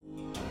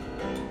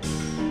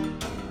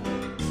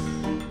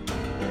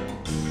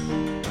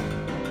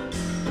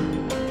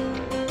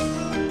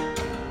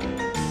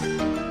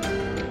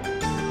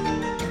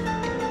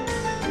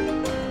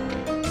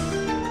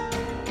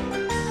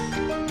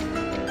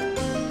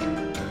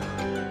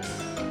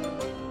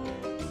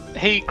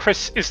Hey,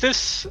 Chris, is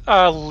this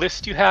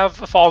list you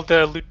have of all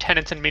the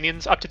lieutenants and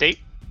minions up to date?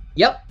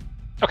 Yep.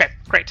 Okay,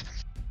 great.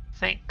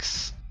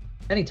 Thanks.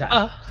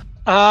 Anytime.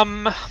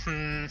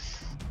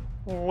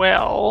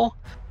 Well,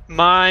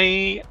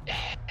 my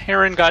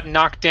Heron got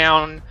knocked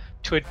down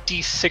to a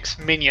D6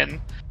 minion,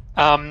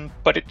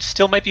 but it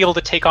still might be able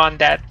to take on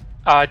that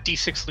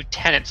D6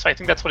 lieutenant, so I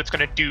think that's what it's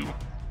going to do.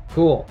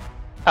 Cool.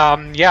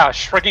 Yeah,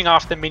 shrugging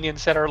off the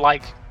minions that are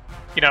like,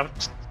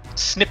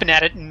 snipping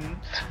at it and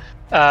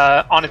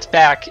on its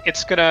back,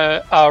 it's going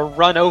to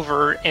run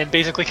over and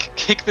basically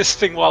kick this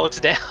thing while it's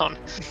down.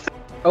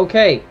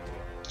 Okay.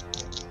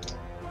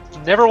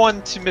 Never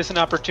one to miss an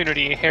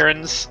opportunity,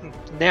 Herons.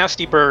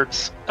 Nasty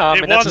birds.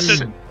 And that's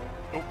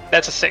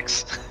a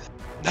 6.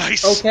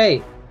 Nice.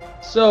 Okay.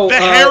 So the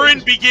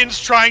heron begins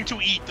trying to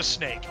eat the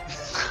snake.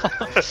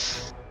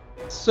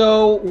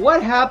 So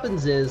what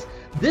happens is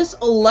this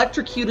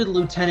electrocuted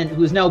lieutenant,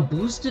 who is now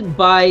boosted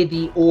by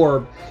the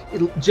orb,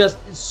 it just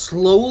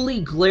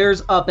slowly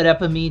glares up at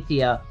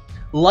Epimethea,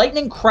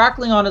 lightning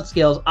crackling on its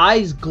scales,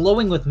 eyes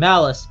glowing with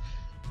malice.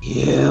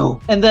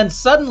 You. And then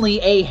suddenly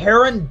a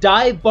heron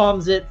dive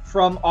bombs it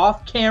from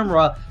off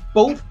camera,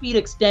 both feet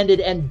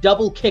extended, and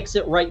double kicks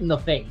it right in the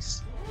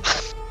face.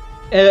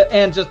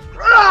 And just,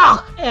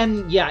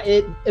 and yeah,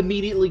 it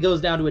immediately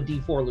goes down to a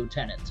D4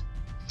 lieutenant.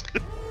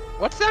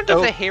 What sound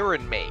does a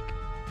heron make?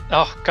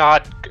 Oh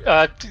god,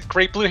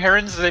 great blue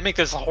herons, they make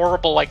this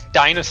horrible, like,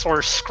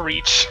 dinosaur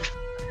screech.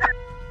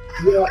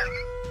 Yeah.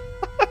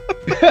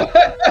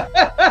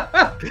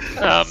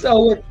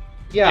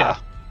 Yeah.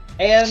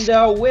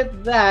 And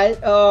with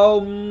that,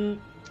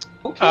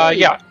 okay.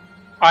 Yeah,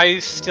 I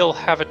still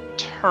have a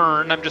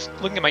turn. I'm just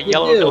looking at my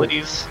yellow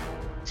abilities.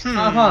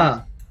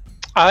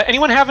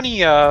 Anyone have any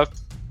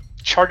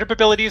charge-up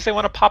abilities they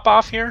want to pop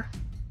off here?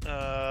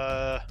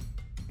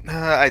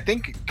 I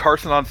think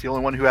Carsonon's the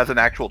only one who has an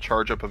actual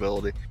charge-up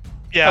ability.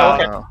 Yeah,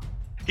 okay.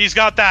 He's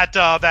got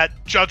that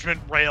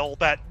judgment rail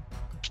that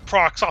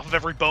procs off of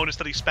every bonus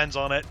that he spends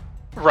on it.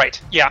 Right,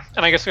 yeah,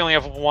 and I guess we only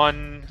have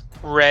one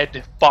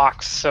red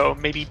box, so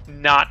maybe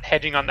not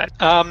hedging on that.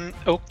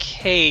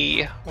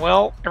 Okay,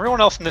 well,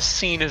 everyone else in this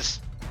scene is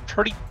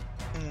pretty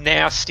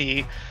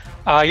nasty.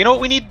 You know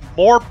what, we need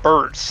more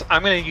birds.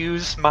 I'm going to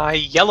use my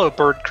yellow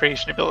bird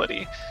creation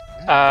ability.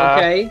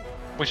 Okay.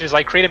 Which is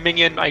I create a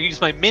minion, I use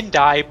my min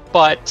die,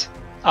 but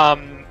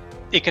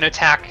it can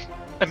attack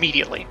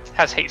immediately.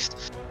 Has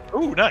haste.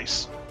 Ooh,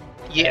 nice.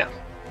 Yeah.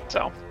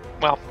 So,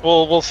 well,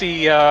 we'll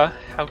see how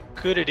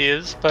good it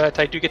is, but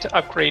I do get to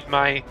upgrade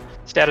my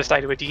status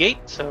die to a D8,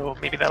 so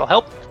maybe that'll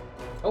help.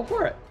 Go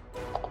for it.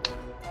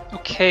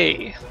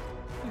 Okay.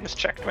 Let me just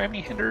check. Do I have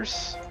any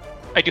hinders?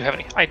 I do have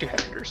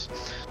hinders.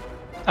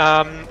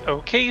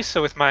 Okay,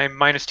 so with my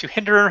 -2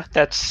 hinder,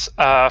 that's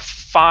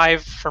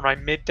 5 for my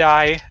mid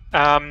die.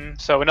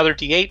 So another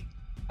D8,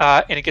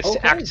 and it gets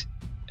to act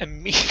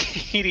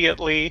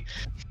immediately.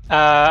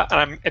 And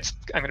I'm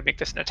going to make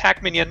this an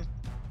attack minion,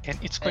 and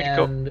it's going to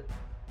go.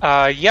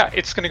 Yeah,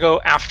 it's going to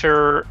go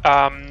after.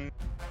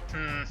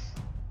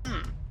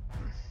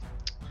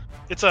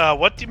 It's a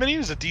what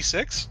minion? Is it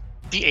D6?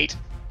 D8.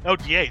 Oh,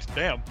 D8.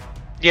 Damn.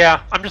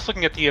 Yeah, I'm just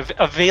looking at the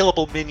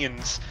available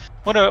minions.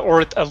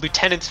 Or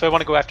lieutenants, so I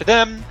want to go after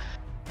them.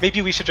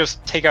 Maybe we should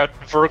just take out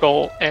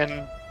Virgil,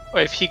 and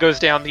if he goes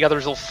down, the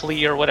others will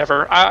flee or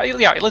whatever.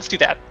 Yeah, let's do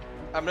that.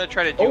 I'm gonna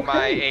try to do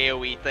my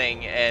AoE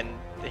thing and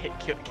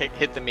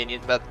hit the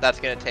minions, but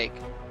that's gonna take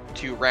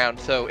 2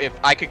 rounds. So if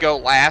I could go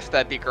last,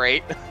 that'd be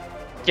great.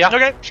 Yeah.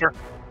 Okay. Sure.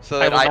 So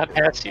I that will not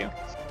pass you.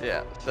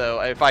 Yeah.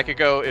 So if I could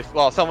go,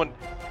 someone,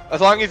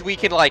 as long as we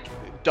can like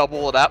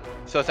double it up.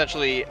 So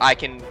essentially, you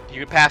can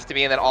pass to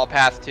me, and then I'll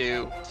pass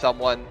to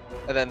someone.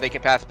 And then they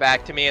can pass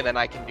back to me, and then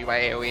I can do my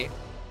AoE.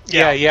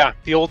 Yeah,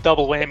 the old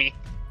double whammy.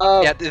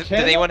 Does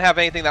anyone have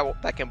anything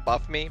that can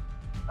buff me?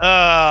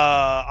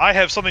 I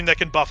have something that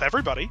can buff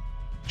everybody.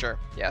 Sure.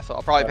 Yeah, so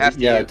I'll probably pass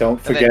to you. Yeah,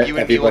 don't forget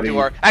everybody.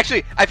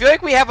 Actually, I feel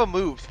like we have a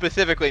move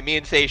specifically. Me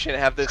and Station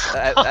have this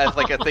as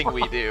like a thing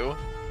we do.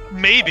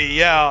 Maybe,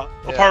 yeah.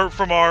 Apart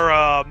from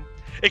our,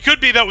 it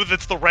could be that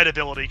it's the red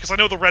ability, because I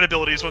know the red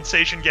ability is when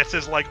Station gets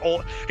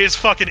his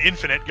fucking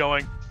infinite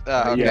going.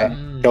 Okay. Yeah,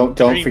 don't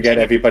forget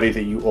everybody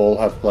that you all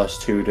have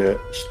 +2 to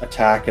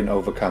attack and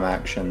overcome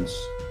actions.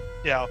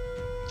 Yeah.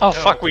 Oh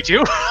fuck, we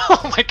do?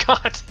 Oh my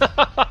god.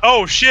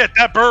 Oh shit,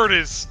 that bird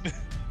is.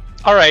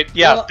 All right,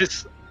 yeah.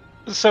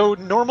 So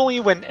normally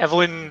when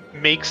Evelyn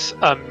makes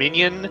a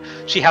minion,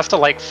 she has to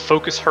like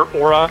focus her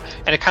aura,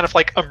 and it kind of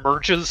like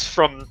emerges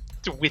from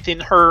within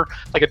her.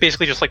 Like it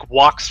basically just like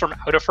walks from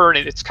out of her,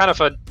 and it's kind of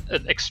an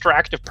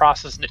extractive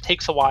process, and it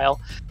takes a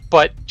while.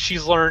 But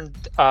she's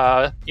learned,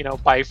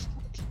 by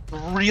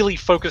really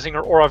focusing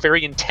her aura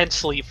very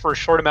intensely for a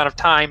short amount of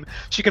time,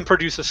 she can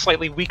produce a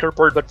slightly weaker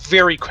bird, but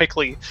very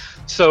quickly.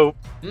 So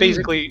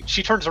basically,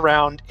 she turns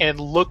around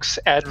and looks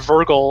at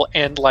Virgil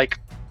and like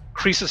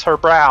creases her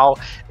brow,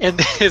 and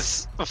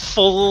this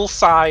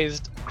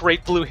full-sized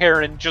great blue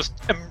heron just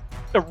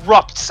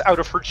erupts out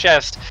of her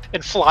chest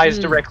and flies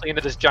directly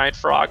into this giant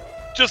frog.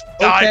 Just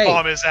dive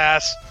bomb his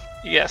ass.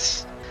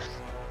 Yes.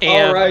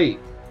 And, all right.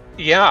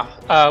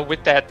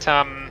 with that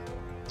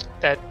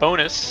that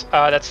bonus,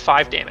 that's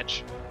 5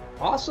 damage.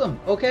 Awesome.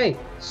 Okay,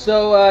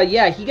 so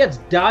yeah, he gets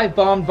dive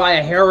bombed by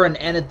a heron,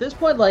 and at this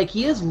point, like,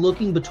 he is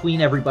looking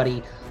between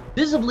everybody,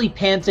 visibly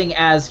panting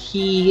as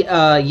he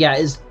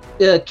is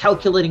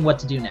calculating what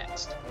to do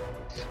next.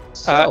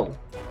 So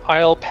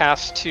I'll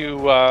pass to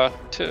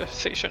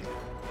Seishin.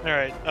 All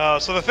right.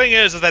 So the thing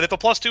is that if the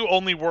 +2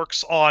 only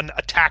works on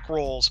attack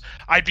rolls,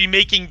 I'd be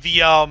making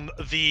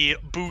the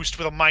boost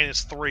with a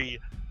 -3.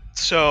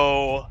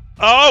 So,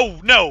 oh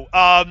no.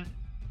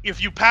 If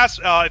you pass,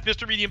 if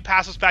Mr. Medium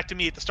passes back to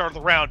me at the start of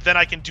the round, then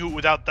I can do it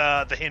without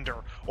the hinder,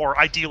 or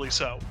ideally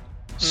so.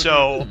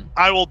 So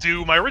I will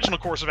do my original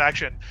course of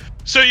action.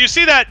 So you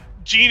see that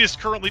Jean is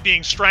currently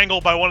being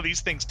strangled by one of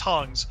these things'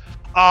 tongues,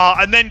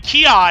 and then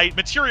Ki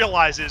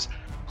materializes,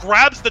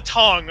 grabs the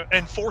tongue,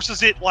 and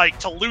forces it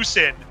to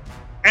loosen,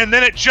 and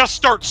then it just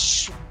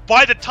starts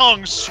by the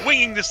tongue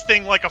swinging this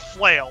thing like a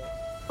flail.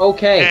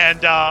 Okay.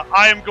 And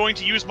I am going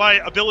to use my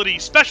ability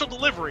Special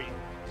Delivery.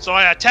 So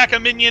I attack a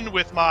minion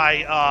with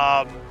my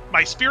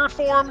my spirit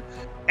form,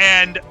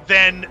 and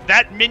then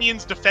that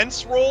minion's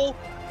defense roll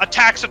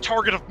attacks a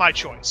target of my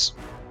choice.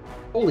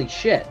 Holy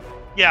shit.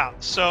 Yeah,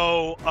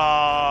 so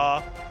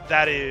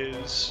that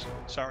is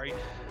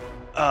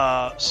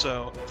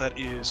so that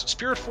is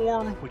spirit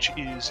form, which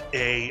is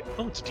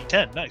it's a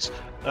D10, nice.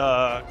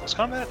 Close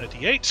combat, a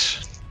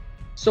D8.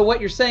 So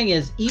what you're saying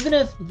is, even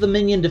if the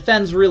minion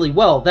defends really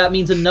well, that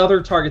means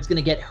another target's going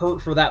to get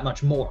hurt for that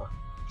much more.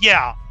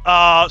 Yeah.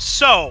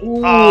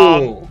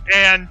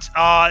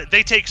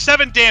 They take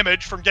 7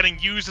 damage from getting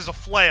used as a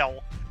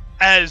flail,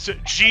 as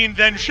Jean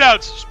then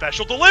shouts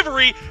 "Special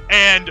Delivery"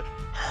 and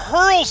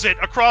hurls it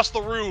across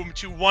the room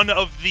to one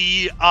of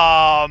the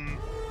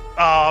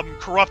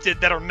corrupted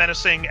that are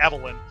menacing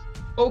Evelyn.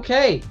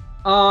 Okay.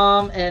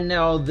 And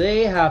now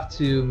they have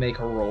to make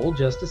a roll.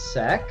 Just a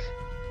sec.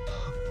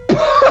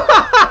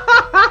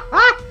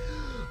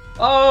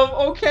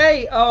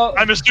 Okay.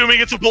 I'm assuming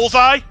it's a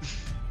bullseye.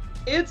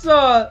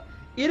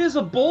 It is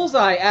a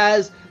bullseye,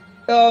 as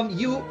so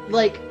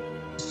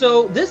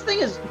this thing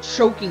is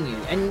choking you,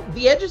 and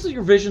the edges of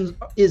your vision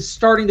is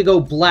starting to go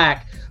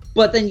black,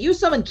 but then you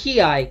summon Ki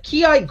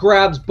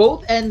grabs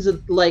both ends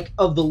of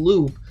the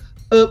loop,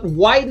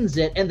 widens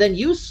it, and then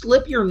you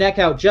slip your neck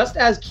out just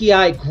as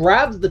Ki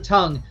grabs the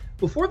tongue.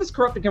 Before this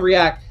corrupted can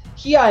react,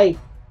 Ki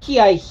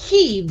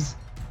heaves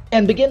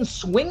and begins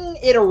swinging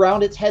it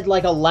around its head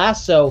like a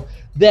lasso,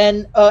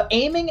 then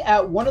aiming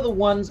at one of the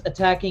ones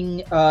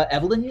attacking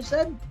Evelyn, you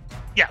said?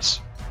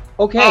 Yes.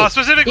 Okay.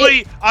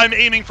 Specifically, I'm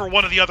aiming for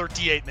one of the other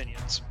D8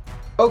 minions.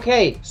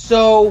 Okay,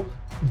 so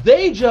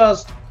they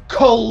just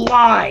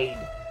collide,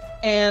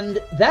 and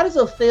that is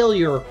a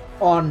failure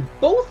on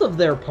both of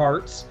their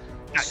parts.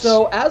 Nice.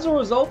 So as a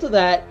result of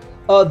that,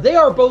 they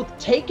are both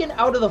taken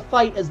out of the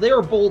fight as they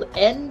are bowled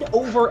end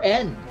over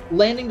end,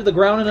 landing to the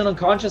ground in an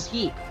unconscious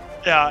heap.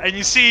 Yeah, and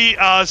you see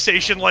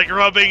Seishin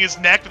rubbing his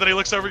neck, but then he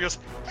looks over and goes,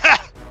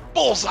 "Ha!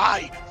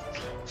 Bullseye!"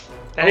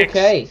 Thanks.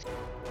 Okay.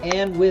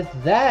 And with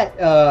that,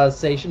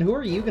 Seishin, who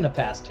are you going to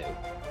pass to?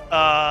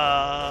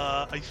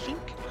 I think,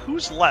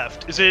 who's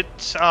left? Is it,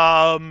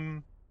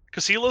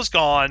 Casila's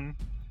gone.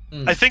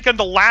 I think I'm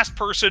the last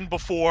person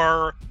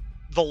before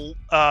the,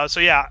 so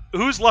yeah,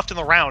 who's left in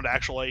the round,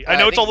 actually? I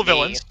know it's all the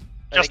villains.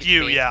 Just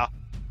you, yeah.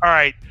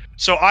 Alright,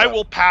 so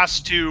I'll pass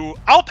to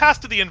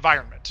the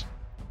environment.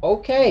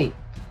 Okay.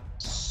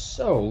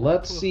 So,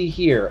 let's see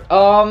here.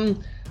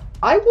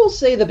 I will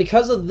say that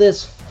because of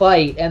this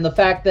fight and the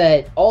fact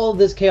that all of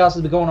this chaos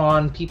has been going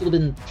on, people have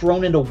been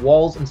thrown into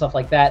walls and stuff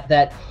like that,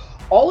 that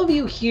all of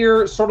you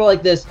hear sort of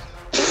like this,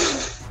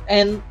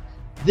 and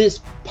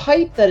this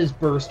pipe that is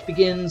burst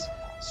begins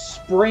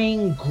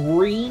spraying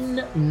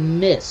green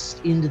mist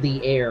into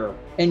the air.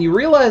 And you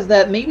realize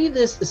that maybe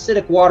this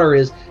acidic water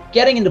is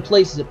getting into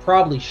places it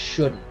probably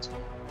shouldn't.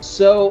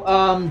 So,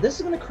 this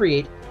is going to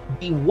create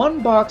the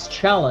one-box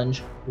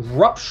challenge,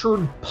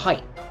 Ruptured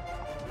Pipe.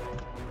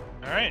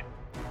 Alright.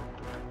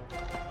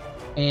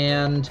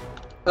 And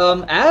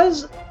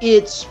as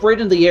it's sprayed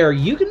into the air,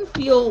 you can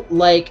feel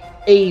like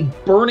a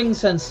burning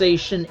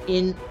sensation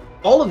in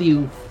all of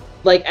you.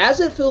 Like, as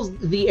it fills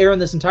the air in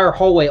this entire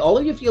hallway, all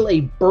of you feel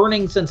a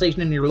burning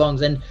sensation in your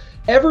lungs, and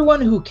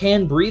everyone who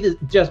can breathe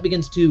just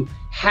begins to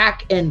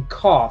hack and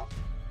cough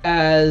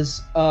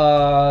as,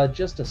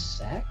 just a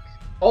sec.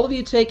 All of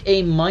you take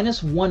a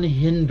 -1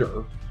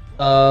 hinder,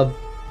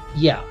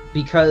 yeah,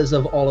 because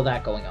of all of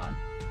that going on.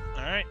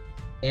 Alright.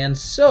 And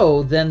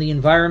so, then the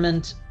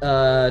environment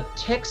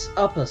ticks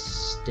up a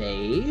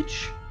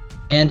stage,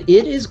 and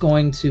it is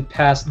going to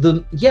pass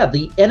the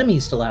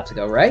enemies still have to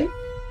go, right?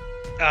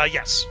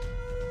 Yes.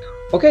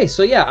 Okay,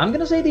 so yeah, I'm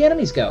gonna say the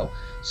enemies go.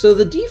 So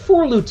the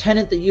D4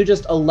 lieutenant that you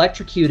just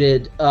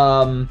electrocuted,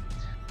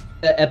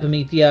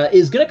 Epimethea,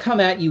 is gonna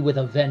come at you with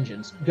a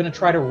vengeance, gonna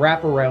try to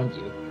wrap around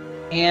you.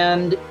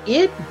 And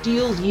it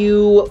deals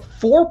you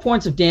 4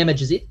 points of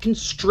damage as it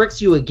constricts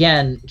you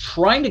again,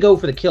 trying to go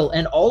for the kill,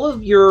 and all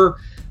of your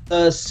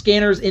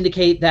scanners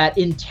indicate that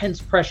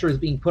intense pressure is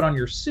being put on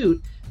your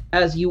suit,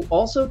 as you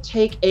also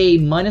take a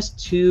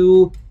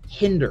 -2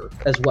 hinder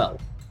as well.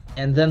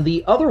 And then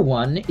the other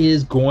one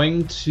is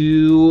going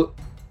to...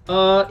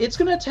 it's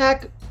going to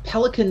attack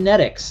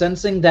Pelicanetic,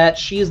 sensing that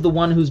she is the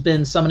one who's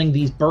been summoning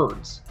these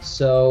birds.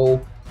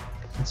 So,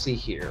 let's see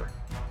here.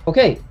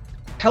 Okay,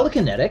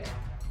 Pelicanetic,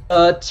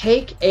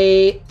 take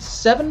a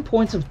 7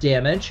 points of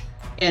damage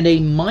and a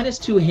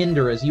 -2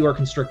 hinder as you are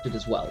constricted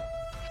as well.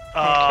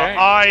 Okay.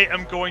 I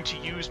am going to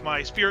use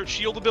my Spirit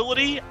Shield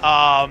ability.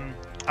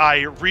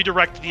 I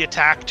redirect the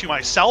attack to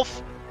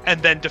myself,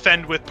 and then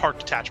defend with Park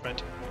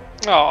Detachment.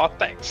 Oh,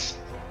 thanks.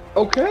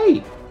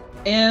 Okay.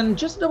 And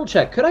just double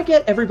check, could I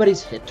get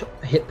everybody's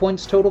hit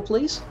points total,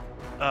 please?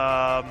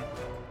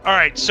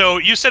 Alright, so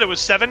you said it was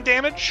 7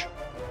 damage?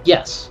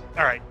 Yes.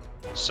 Alright,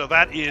 so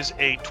that is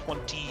a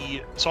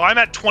 20... So I'm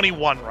at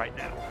 21 right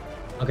now.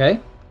 Okay.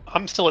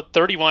 I'm still at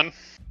 31.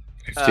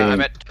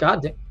 I'm at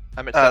God damn.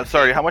 I'm at 17.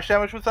 Sorry, how much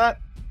damage was that?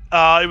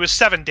 It was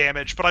 7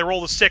 damage, but I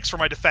rolled a 6 for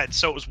my defense,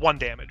 so it was 1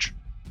 damage.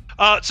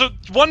 So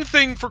one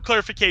thing for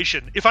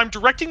clarification, if I'm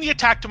directing the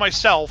attack to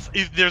myself,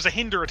 if there's a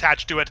hinder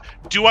attached to it,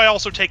 do I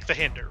also take the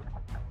hinder?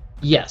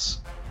 Yes.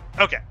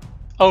 Okay.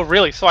 Oh,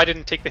 really? So I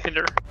didn't take the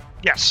hinder.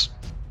 Yes.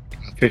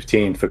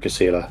 15 for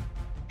Casilla.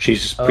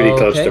 She's pretty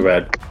close Okay. to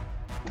red.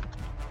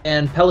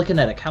 And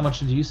Pelicanetic, how much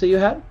did you say you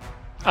had?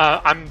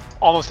 I'm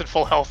almost at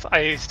full health.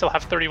 I still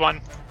have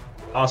 31.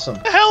 Awesome.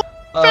 The hell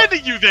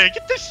defending you there?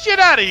 Get this shit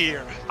out of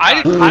here!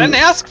 I didn't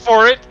ask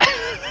for it.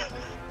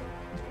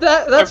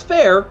 That's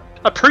fair.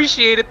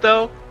 Appreciate it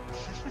though.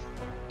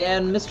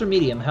 And Mr.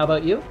 Medium, how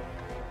about you?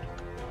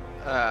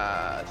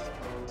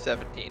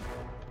 17.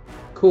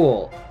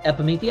 Cool.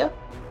 Epimethea?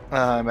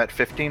 I'm at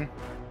 15.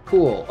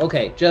 Cool.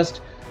 Okay,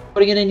 just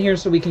putting it in here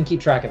so we can keep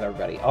track of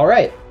everybody. All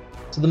right.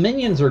 So the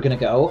minions are going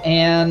to go,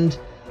 and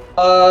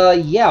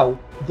yeah,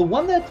 the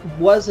one that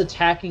was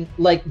attacking,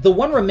 like the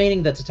one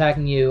remaining that's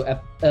attacking you,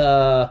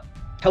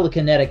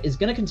 Pelicanetic, is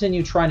going to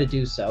continue trying to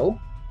do so.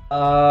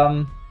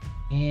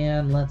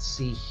 And let's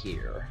see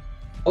here.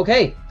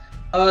 Okay.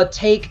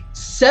 Take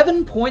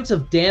 7 points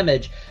of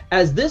damage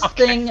as this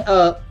thing,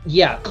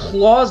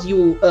 claws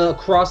you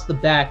across the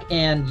back,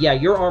 and yeah,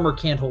 your armor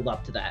can't hold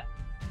up to that.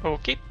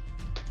 Okay.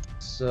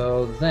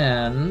 So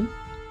then,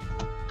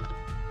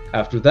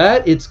 after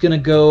that, it's gonna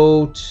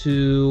go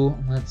to,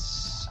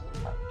 let's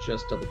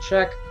just double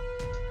check.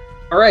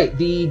 All right,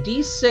 the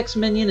D6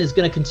 minion is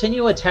gonna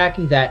continue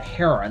attacking that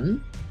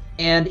heron,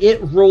 and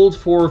it rolled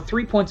for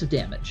 3 points of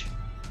damage.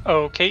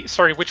 Okay.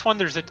 Sorry, which one?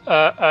 There's a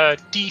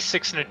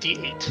D6 and a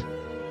D8.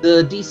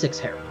 The D6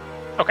 heron.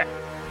 Okay.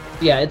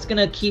 Yeah, it's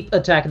gonna keep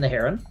attacking the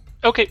heron.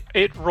 Okay,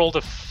 it rolled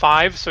a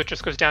 5, so it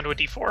just goes down to a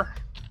D4.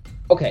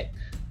 Okay,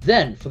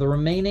 then for the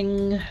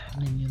remaining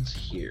minions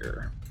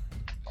here.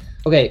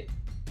 Okay,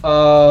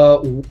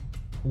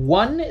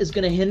 one is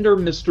going to hinder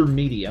Mr.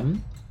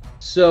 Medium.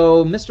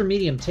 So, Mr.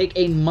 Medium, take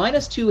a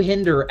 -2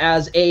 hinder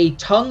as a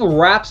tongue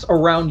wraps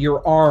around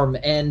your arm,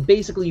 and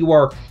basically you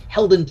are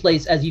held in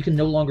place as you can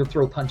no longer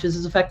throw punches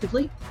as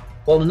effectively.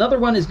 While another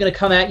one is going to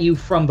come at you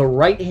from the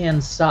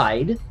right-hand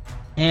side,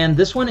 and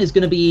this one is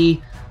going to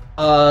be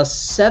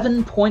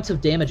 7 points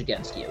of damage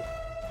against you.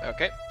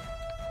 Okay.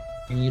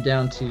 Bring you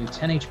down to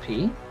 10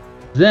 HP.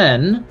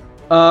 Then,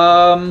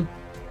 3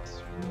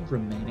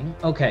 remaining.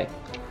 Okay.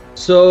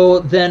 So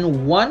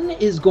then one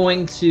is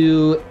going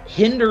to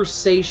hinder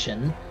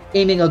Sation,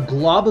 aiming a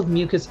glob of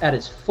mucus at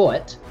his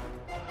foot.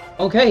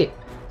 Okay.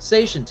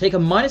 Sation, take a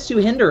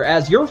 -2 hinder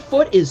as your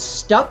foot is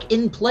stuck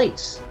in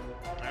place.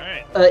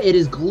 Alright. It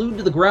is glued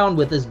to the ground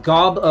with this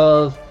gob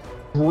of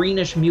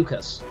greenish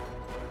mucus.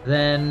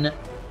 Then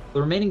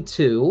the remaining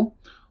 2,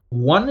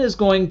 one is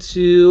going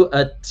to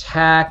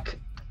attack...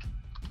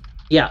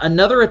 Yeah,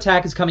 another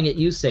attack is coming at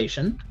you,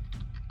 Sation.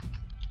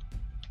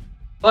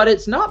 But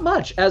it's not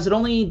much, as it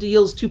only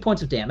deals 2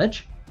 points of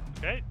damage.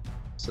 Okay.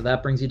 So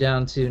that brings you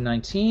down to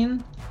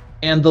 19.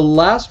 And the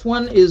last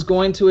one is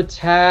going to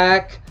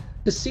attack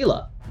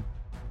Casilla.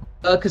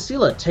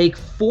 Casilla, take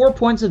 4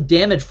 points of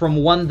damage from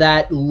one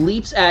that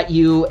leaps at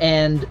you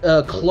and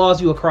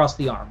claws you across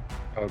the arm.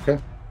 Okay.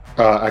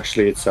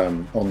 Actually, it's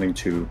only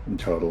 2 in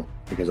total,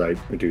 because I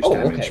reduced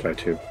damage by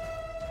 2.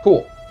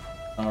 Cool.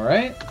 All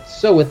right.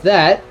 So with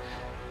that,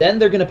 then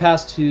they're going to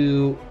pass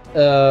to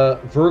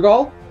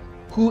Virgal,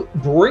 who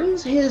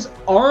brings his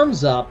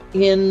arms up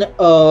in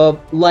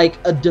like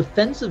a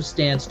defensive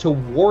stance to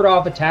ward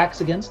off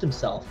attacks against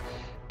himself.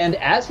 And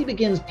as he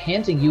begins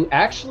panting, you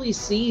actually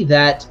see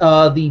that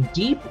the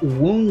deep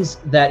wounds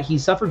that he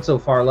suffered so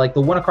far, like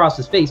the one across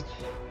his face,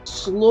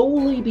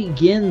 slowly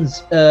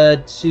begins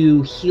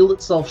to heal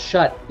itself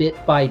shut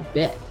bit by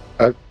bit.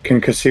 Can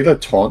Casilla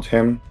taunt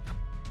him?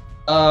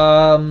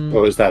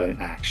 Or is that an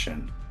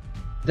action?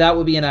 That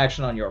would be an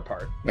action on your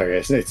part. Okay,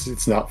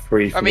 it's not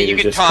free for I mean, me you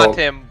to can just taunt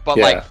him, but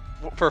Yeah. like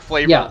for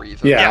flavor Yeah.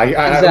 reasons. Yeah,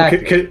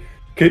 exactly.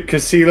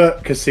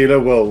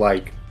 Casilla will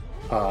like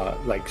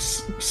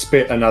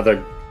spit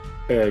another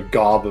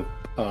gob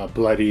of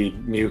bloody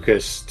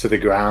mucus to the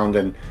ground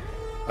and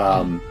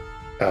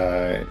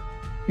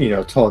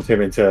taunt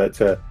him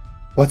into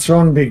what's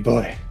wrong, big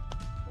boy?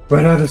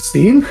 Run out of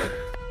steam?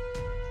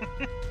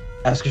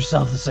 Ask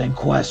yourself the same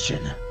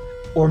question.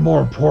 Or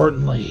more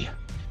importantly,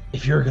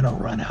 if you're gonna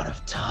run out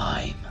of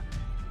time.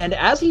 And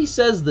as he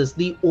says this,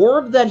 the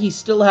orb that he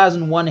still has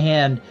in one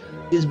hand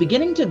is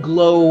beginning to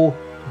glow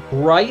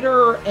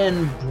brighter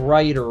and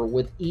brighter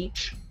with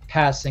each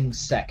passing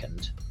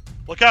second.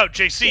 Look out,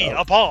 JC,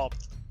 a bomb.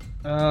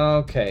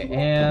 Okay,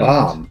 and...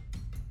 Bomb.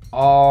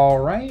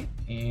 Alright,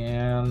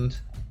 and...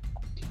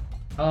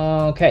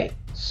 Okay,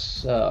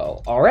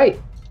 so, alright.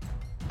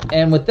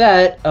 And with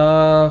that,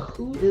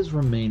 who is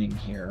remaining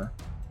here?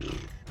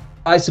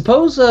 I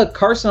suppose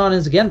Carson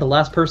is again the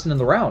last person in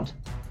the round.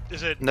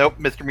 Is it? Nope,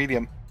 Mr.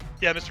 Medium.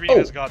 Yeah, Mr. Medium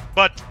has gone.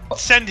 But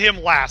send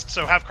him last,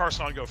 so have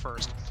Carson go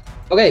first.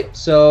 Okay,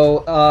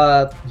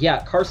 so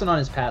yeah, Carson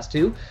is past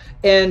too,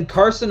 and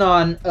Carson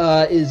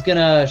is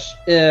gonna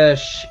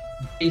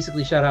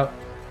basically shout out,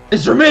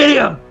 "Mr.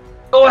 Medium,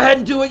 go ahead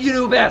and do what you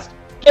do best.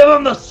 Give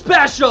him the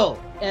special."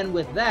 And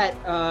with that,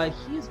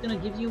 he is gonna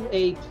give you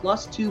a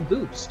 +2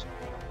 boost.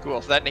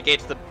 Cool. So that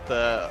negates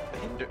the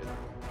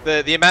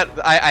amount.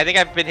 I think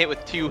I've been hit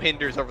with 2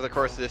 hinders over the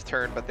course of this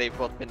turn, but they've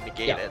both been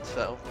negated. Yeah.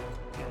 So.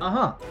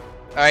 Uh-huh.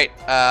 All right.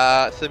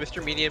 So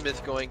Mr. Medium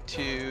is going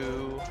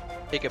to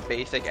take a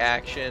basic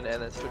action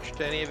and then switch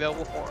to any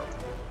available form.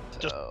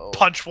 Just So,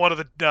 punch one of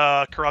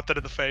the corrupted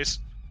in the face.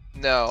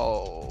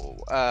 no.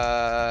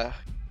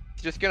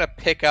 Just gonna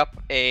pick up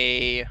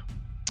a.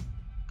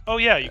 Oh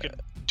yeah, you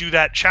could do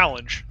that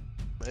challenge.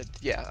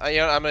 Yeah.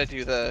 I'm gonna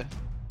do the.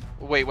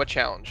 Wait, what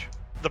challenge?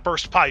 The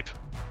burst pipe.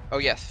 Oh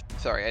yes.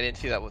 Sorry, I didn't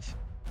see that was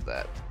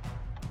that.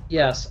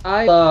 Yes,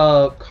 I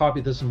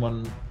copied this in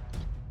one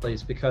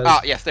place because. Oh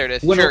yes, there it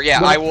is. Sure.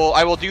 Yeah, I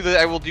will do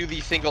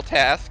the single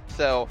task.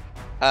 So,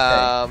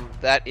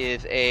 that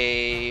is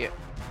a.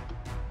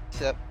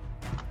 There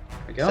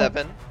we go.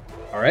 7.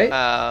 All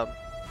right.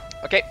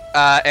 Okay.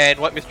 And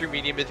what Mr.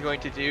 Medium is going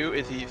to do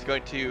is he's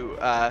going to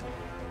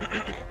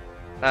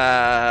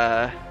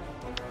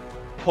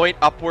point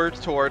upwards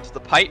towards the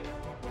pipe,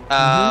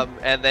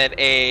 and then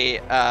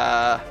a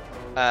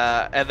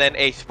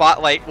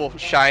spotlight will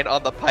shine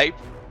on the pipe,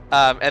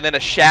 and then a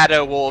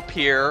shadow will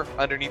appear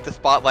underneath the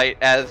spotlight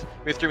as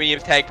Mr.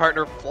 Medium's tag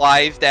partner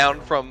flies down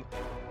from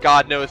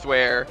God knows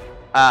where,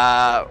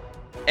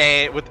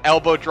 and with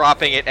elbow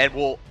dropping it, and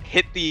will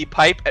hit the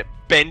pipe,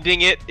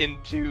 bending it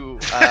into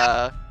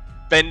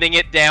bending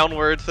it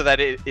downwards so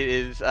that it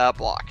is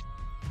blocked.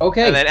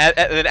 Okay. And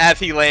then as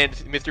he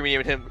lands, Mr.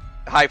 Medium and him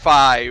high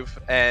five,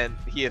 and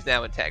he is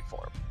now in tag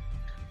form.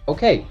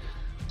 Okay,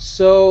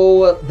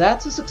 so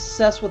that's a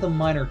success with a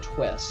minor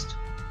twist.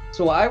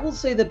 So I will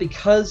say that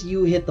because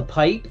you hit the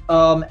pipe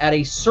at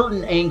a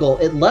certain angle,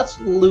 it lets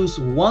loose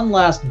one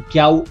last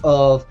gout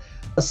of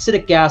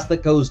acidic gas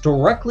that goes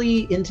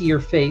directly into your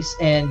face,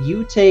 and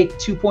you take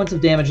 2 points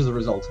of damage as a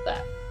result of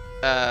that.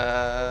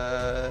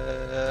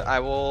 I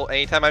will,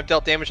 anytime I'm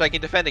dealt damage, I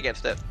can defend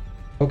against it.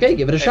 Okay,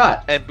 give it a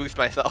shot. And boost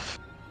myself.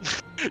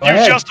 You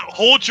ahead. just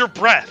hold your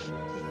breath.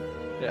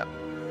 Yeah.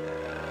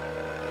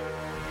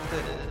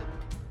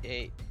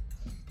 8,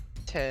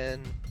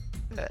 10,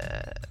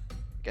 I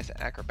guess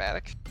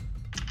acrobatics.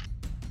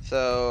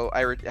 So,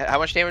 how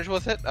much damage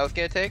was it I was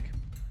going to take?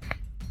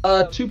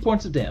 2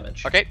 points of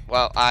damage. Okay,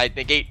 well, I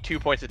negate 2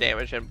 points of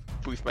damage and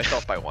boost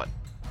myself by 1.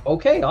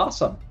 Okay,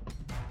 awesome.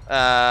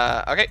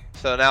 Okay,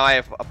 so now I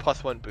have a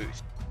 +1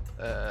 boost.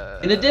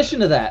 In addition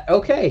to that,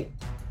 okay.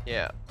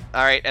 Yeah.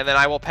 Alright, and then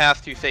I will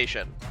pass to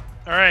Seishin.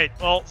 Alright,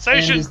 well,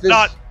 Seishin's this-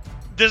 not...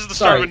 This is the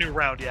start Sorry. of a new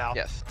round, yeah.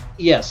 Yes,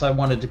 Yes, I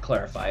wanted to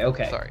clarify.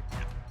 Okay. sorry.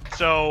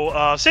 So,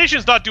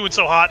 Seishin's not doing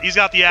so hot. He's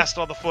got the acid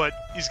on the foot.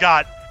 He's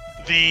got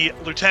the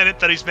lieutenant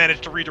that he's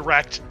managed to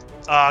redirect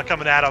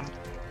coming at him.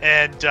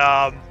 And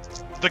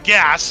the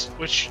gas,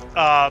 which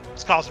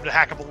has caused him to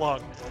hack up a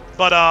lung.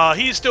 But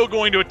he's still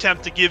going to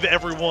attempt to give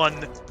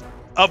everyone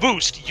a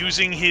boost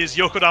using his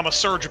Yokodama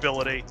Surge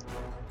ability.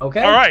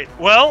 Okay. Alright,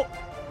 well,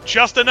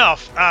 just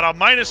enough. At a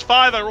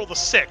 -5, I rolled a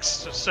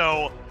 6.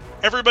 So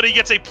everybody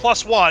gets a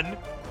 +1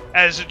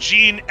 as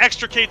Gene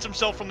extricates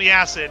himself from the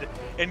acid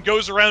and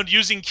goes around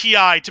using Ki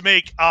to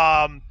make,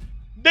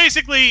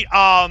 basically,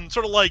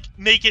 sort of like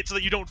make it so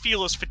that you don't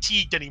feel as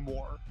fatigued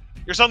anymore.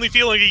 You're suddenly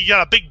feeling like you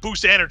got a big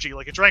boost of energy,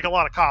 like you drank a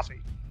lot of coffee.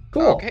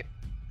 Cool. Okay.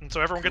 And so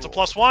everyone gets a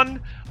Cool.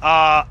 +1,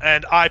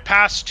 and I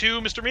pass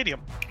to Mr.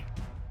 Medium.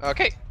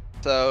 Okay,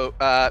 so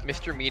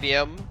Mr.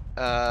 Medium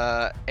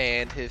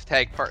and his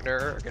tag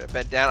partner are going to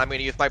bend down. I'm going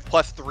to use my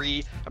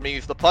 +3. I'm going to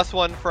use the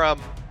 +1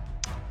 from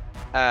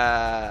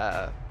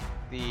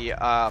the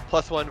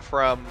 +1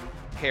 from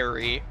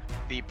Harry,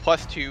 the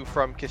 +2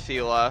 from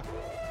Casilla,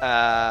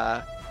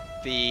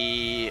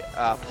 the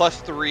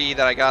 +3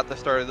 that I got at the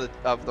start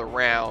of the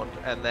round,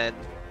 and then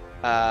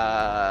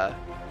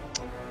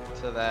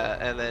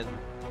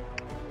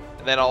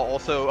and then I'll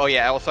also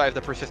I also have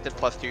the persistent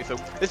 +2. So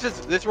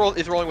this roll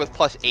is rolling with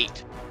 +8.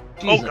 Jesus.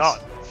 Oh god.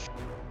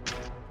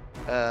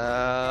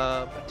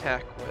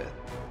 Attack with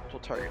multiple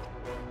target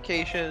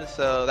location.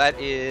 So that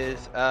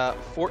is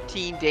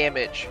 14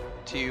 damage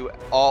to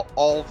all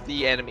of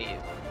the enemies.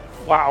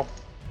 Wow.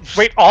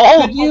 Wait,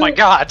 all? Could you- Oh my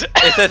god.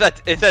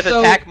 It says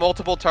So- attack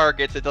multiple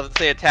targets. It doesn't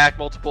say attack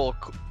multiple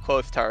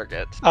close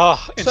targets.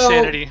 Oh,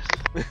 insanity.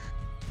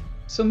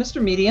 So,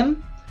 Mr.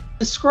 Medium,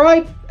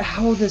 describe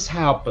how this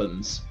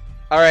happens.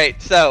 All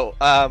right, so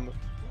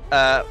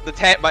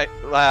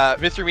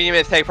Mr. Medium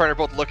and his tag partner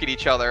both look at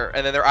each other,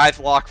 and then their eyes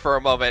lock for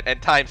a moment,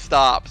 and time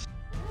stops.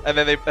 And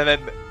then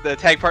the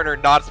tag partner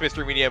nods to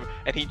Mr. Medium,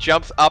 and he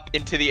jumps up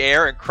into the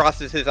air and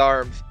crosses his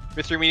arms.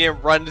 Mr.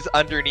 Medium runs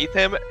underneath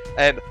him,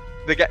 and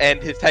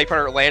his tag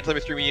partner lands on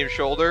Mr. Medium's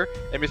shoulder,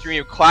 and Mr.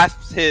 Medium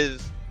clasps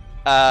his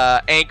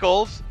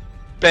ankles,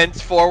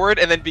 bends forward,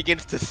 and then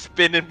begins to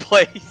spin in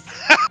place.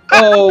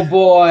 Oh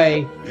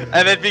boy.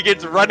 And then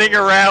begins running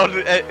around,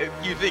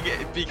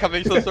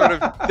 becoming some sort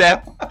of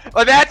death.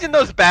 Imagine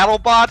those battle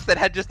bots that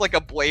had just like a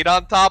blade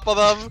on top of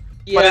them,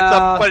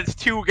 Yeah. but it's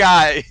two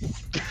guys.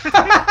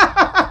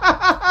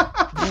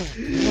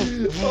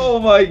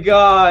 Oh my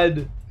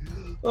god.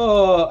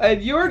 Oh,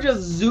 and you're just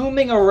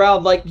zooming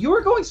around. Like, you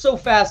are going so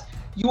fast,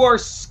 you are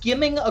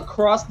skimming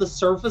across the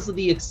surface of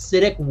the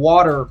acidic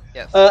water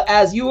Yes.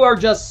 as you are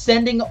just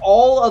sending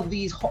all of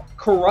these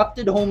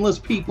corrupted homeless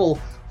people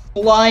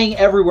flying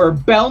everywhere,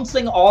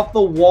 bouncing off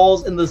the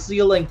walls and the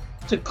ceiling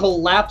to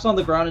collapse on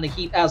the ground in a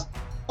heap as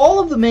all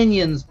of the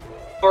minions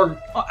are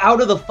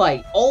out of the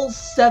fight. All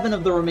 7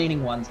 of the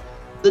remaining ones.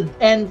 The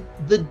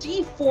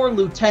D4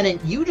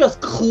 lieutenant, you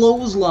just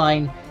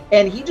clothesline,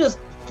 and he just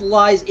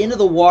flies into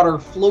the water,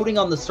 floating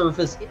on the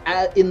surface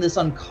in this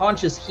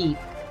unconscious heap.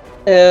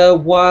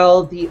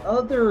 While the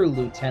other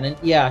lieutenant,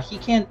 he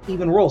can't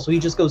even roll, so he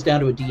just goes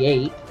down to a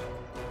D8.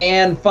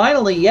 And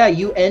finally,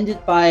 you end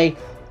it by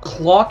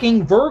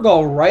clocking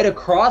Virgil right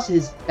across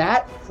his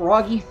fat,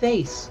 froggy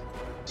face.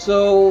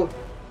 So,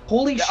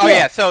 holy shit. Oh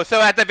yeah, so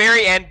at the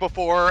very end,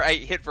 before I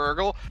hit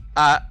Virgil,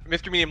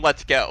 Mr. Medium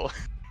lets go.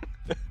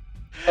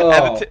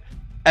 Oh.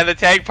 And the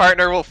tag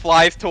partner will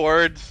flies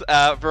towards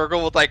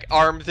Virgil with like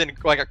arms in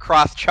like a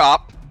cross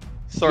chop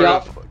sort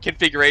of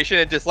configuration,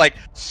 and just like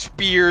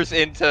spears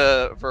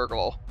into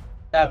Virgil.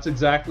 That's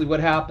exactly what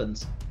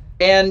happens.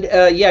 And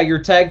your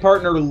tag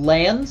partner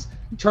lands,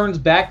 turns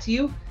back to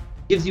you,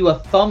 gives you a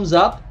thumbs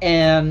up,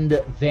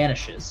 and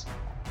vanishes.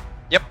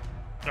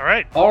 All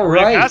right. All Where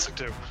are you right. passing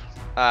to?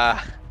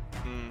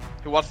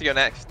 Who wants to go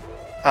next?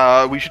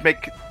 We should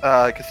make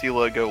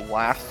Casilla go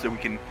last so we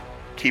can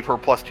keep her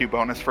 +2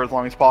 bonus for as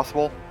long as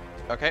possible.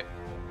 Okay.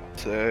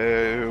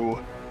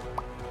 So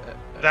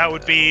That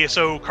would be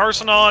so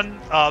Carcinon,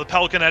 the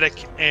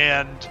Pelicanetic,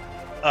 and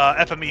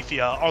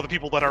Epimethea are the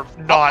people that are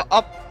not.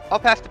 I'll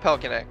pass to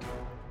Pelicanetic.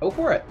 Go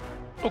for it.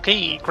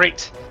 Okay,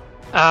 great.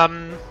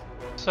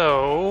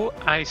 So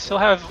I still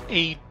have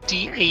a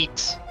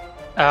D8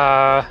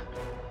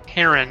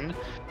 Heron.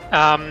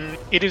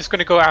 It is going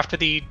to go after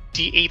the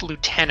D8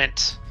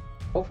 Lieutenant.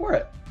 Go for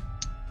it.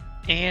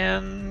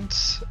 And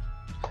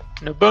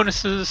no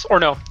bonuses, or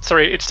no,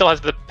 sorry, it still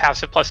has the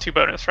passive +2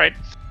 bonus, right?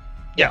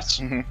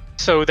 Yes.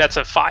 So that's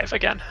a 5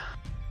 again.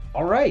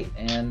 All right,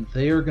 and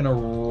they're gonna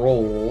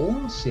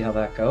roll. See how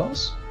that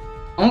goes.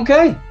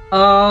 Okay.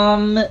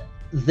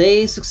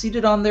 They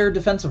succeeded on their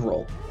defensive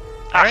roll.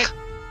 All right.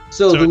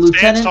 So the it stands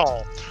lieutenant,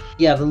 tall.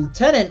 the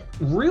lieutenant,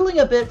 reeling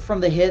a bit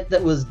from the hit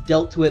that was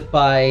dealt to it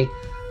by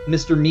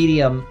Mr.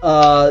 Medium,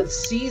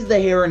 sees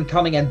the heron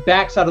coming and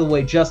backs out of the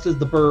way just as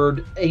the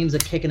bird aims a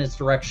kick in its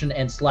direction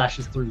and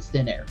slashes through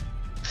thin air.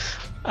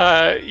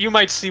 You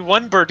might see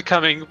one bird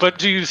coming, but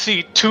do you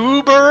see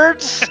 2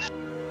 birds?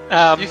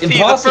 You see,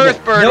 Impossible. the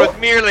first bird Nope.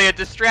 was merely a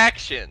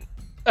distraction.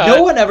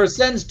 No one ever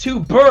sends 2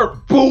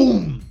 bird.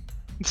 Boom.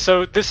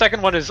 So this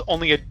second one is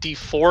only a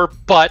D4,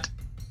 but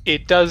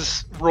it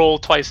does roll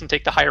twice and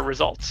take the higher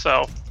result.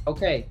 So,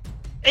 Okay.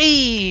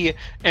 hey,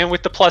 and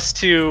with the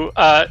 +2,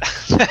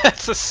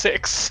 that's a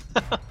 6.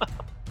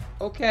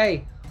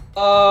 Okay.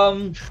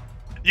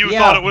 You yeah.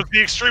 thought it was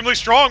the extremely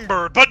strong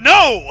bird, but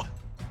no!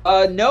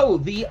 No,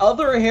 the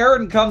other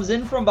heron comes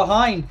in from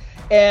behind,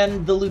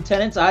 and the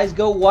lieutenant's eyes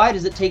go wide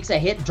as it takes a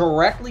hit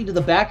directly to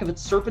the back of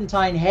its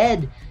serpentine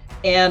head,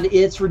 and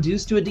it's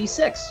reduced to a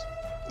D6.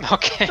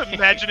 Okay.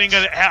 Imagining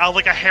a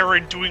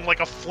heron doing like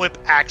a flip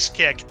axe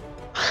kick.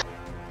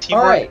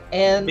 Teamwork All right,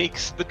 and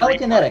makes the dream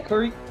work. Telekinetic, who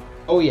are you...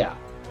 Oh, yeah.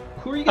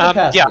 Who are you going to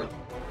pass yeah. to? no,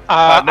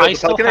 I the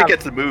still Pelicanet have...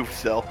 gets to move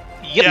still.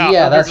 Yep, Yeah,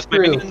 they're that's just my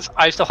true. minions.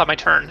 I still have my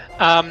turn.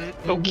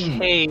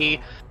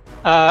 Okay.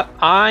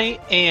 I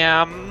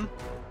am...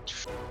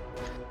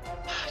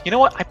 You know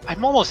what? I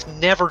almost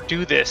never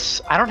do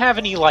this. I don't have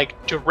any,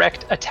 like,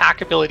 direct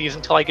attack abilities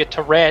until I get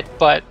to red,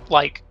 but,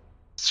 like,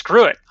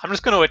 screw it. I'm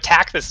just going to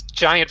attack this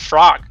giant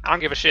frog. I don't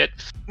give a shit.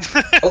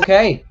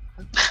 Okay.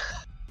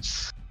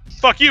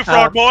 Fuck you,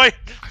 frog boy!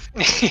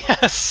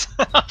 Yes.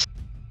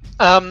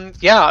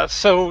 Yeah,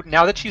 so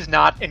now that she's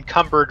not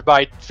encumbered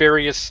by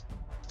various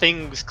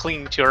things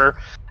clinging to her,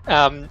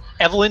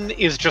 Evelyn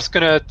is just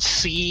gonna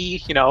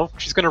see,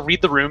 she's gonna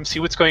read the room,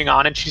 see what's going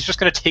on, and she's just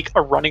gonna take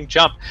a running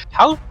jump.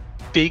 How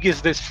big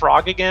is this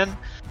frog again?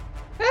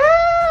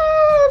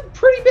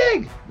 Pretty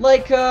big.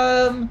 Like,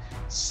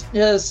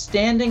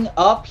 standing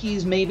up,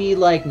 he's maybe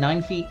like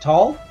 9 feet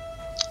tall.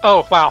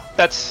 Oh wow,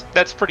 that's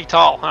pretty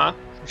tall, huh?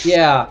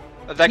 Yeah.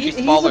 That's actually He's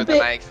a smaller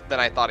bit- than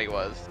I thought he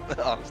was.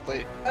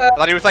 Honestly, I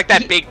thought he was like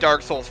that big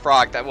Dark Souls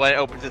frog that when it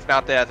opens his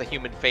mouth, it has a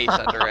human face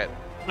under it.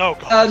 Oh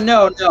god.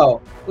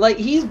 No. Like,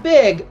 he's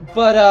big,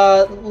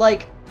 but,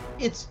 like,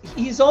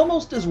 he's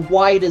almost as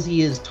wide as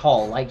he is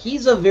tall. Like,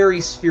 he's a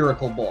very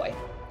spherical boy.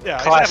 Yeah,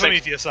 Classic. he's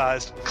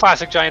Epimetheus-sized.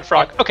 Classic giant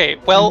frog. Okay,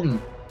 well,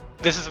 Mhm.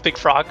 this is a big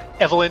frog.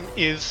 Evelyn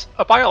is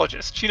a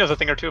biologist. She knows a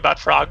thing or two about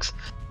frogs.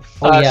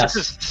 Oh,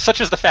 yes.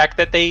 Such as the fact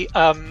that they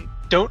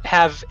don't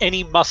have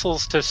any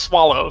muscles to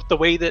swallow. The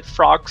way that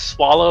frogs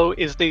swallow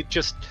is they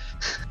just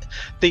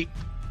they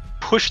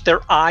push their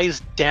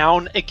eyes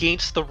down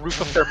against the roof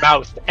of their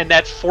mouth, and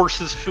that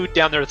forces food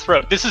down their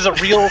throat. This is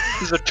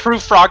a true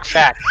frog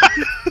fact.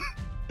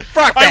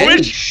 Frog I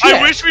face.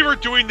 shit. wish we were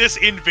doing this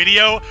in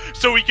video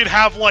so we could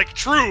have like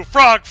true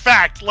frog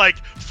fact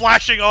like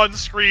flashing on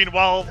screen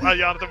while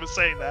Jonathan was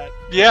saying that.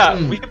 Yeah,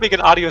 Hmm. we could make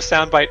an audio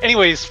soundbite.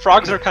 Anyways,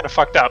 frogs are kind of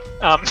fucked up.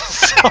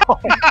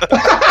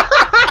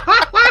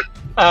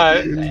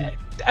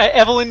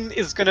 Evelyn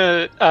is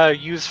gonna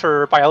use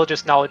her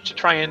biologist knowledge to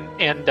try and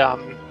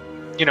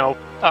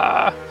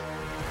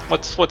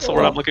what's the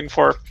word I'm looking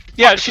for?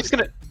 Yeah, she's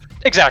gonna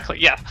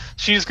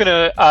she's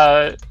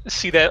gonna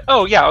see that.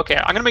 Oh yeah, okay.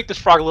 I'm gonna make this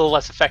frog a little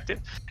less effective.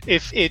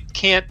 If it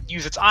can't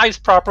use its eyes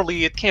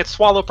properly, it can't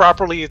swallow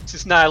properly. It's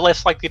just not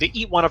less likely to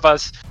eat one of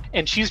us.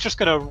 And she's just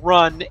gonna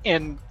run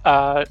and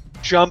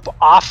jump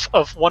off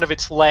of one of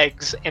its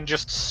legs and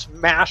just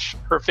smash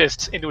her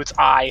fists into its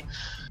eye.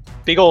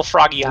 Big old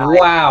froggy eye.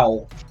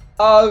 Wow.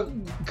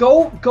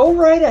 Go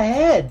right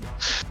ahead.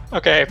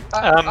 Okay.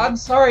 I'm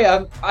sorry.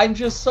 I'm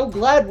just so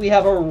glad we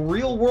have a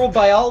real world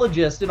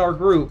biologist in our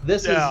group.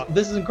 This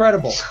is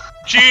incredible.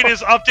 Gene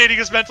is updating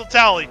his mental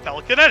tally.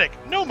 Telekinetic,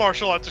 no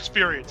martial arts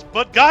experience,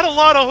 but got a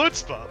lot of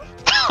chutzpah.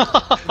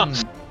 Hmm.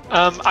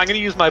 I'm gonna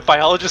use my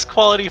biologist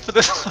quality for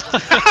this.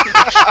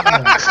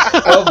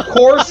 Of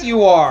course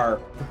you are.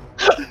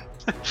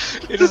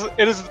 It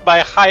is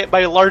my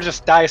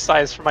largest die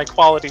size for my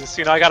qualities.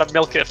 You know, I gotta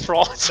milk it for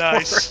all it's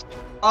Nice. worth.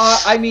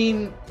 I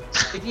mean,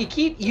 if you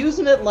keep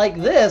using it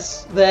like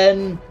this,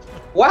 then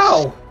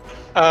wow.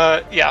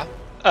 Yeah.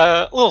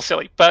 A little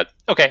silly, but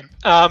okay.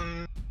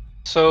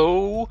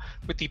 So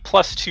with the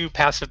 +2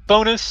 passive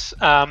bonus,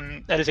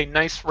 that is a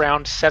nice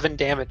round 7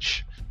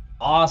 damage.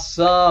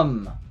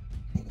 Awesome.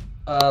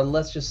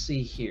 Let's just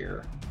see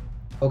here.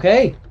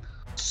 Okay.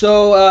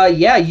 So,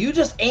 yeah, you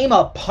just aim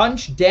a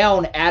punch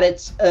down at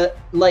its,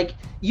 like,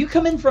 you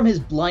come in from his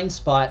blind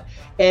spot,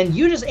 and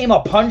you just aim a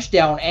punch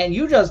down, and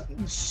you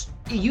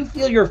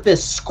feel your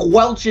fist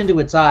squelch into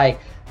its eye.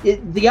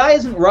 The eye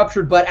isn't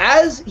ruptured, but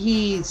as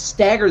he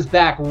staggers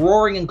back,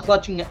 roaring and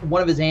clutching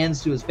one of his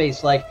hands to his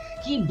face, like,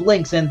 he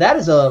blinks, and that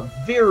is a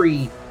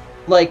very,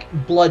 like,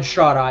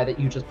 bloodshot eye that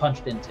you just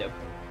punched into.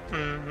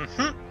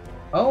 Mm-hmm.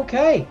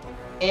 Okay.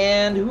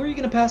 And who are you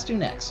going to pass to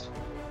next?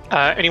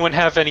 Anyone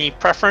have any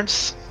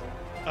preference?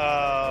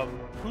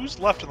 Who's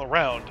left in the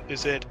round?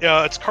 Is it?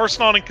 It's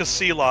Carsonon and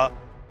Casilla.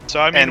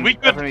 So I mean, And we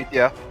could.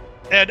 Epimethea.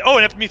 And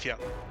Epimethea.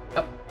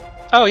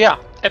 Oh yeah,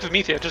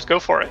 Epimethea, just go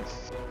for it.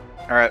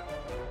 All right.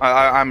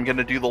 I'm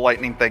gonna do the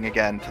lightning thing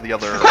again to the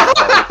other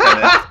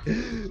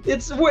lieutenant.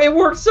 It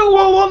worked so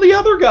well on the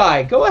other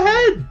guy. Go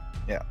ahead.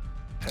 Yeah.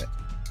 Okay.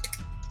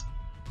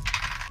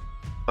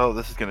 Oh,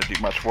 this is gonna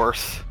do much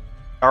worse.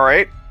 All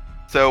right.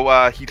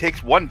 So he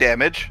takes 1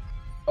 damage.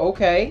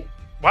 Okay.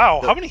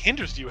 Wow, how many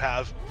hinders do you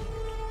have?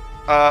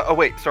 Oh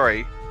wait,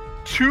 sorry.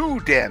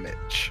 2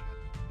 damage.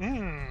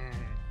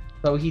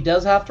 So he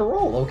does have to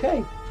roll.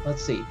 Okay.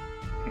 Let's see.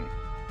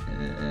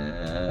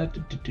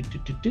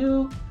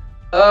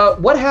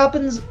 What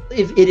happens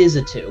if it is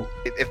a 2?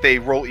 If they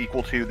roll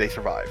equal to, they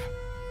survive.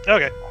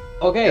 Okay.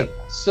 Okay.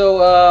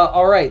 So,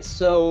 all right.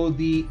 So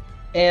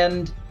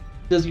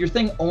does your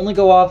thing only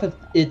go off if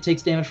it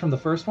takes damage from the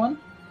first one?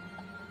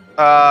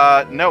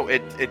 No,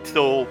 it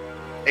still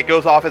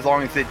goes off as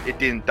long as it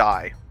didn't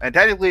die. And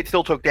technically it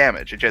still took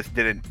damage, it just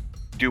didn't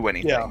do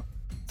anything. Yeah.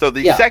 So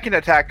the second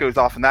attack goes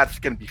off and that's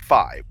gonna be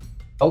 5.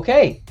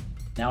 Okay.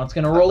 Now it's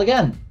going to roll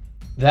again.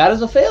 That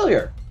is a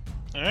failure.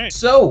 All right.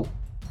 So,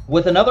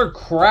 with another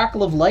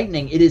crackle of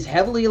lightning, it is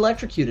heavily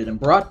electrocuted and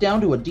brought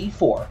down to a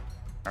D4.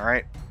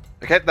 Alright.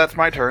 Okay, that's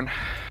my turn.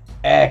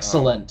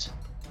 Excellent.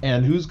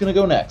 And who's going to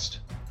go next?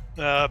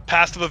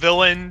 Past the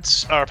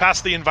villains, or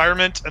past the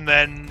environment, and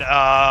then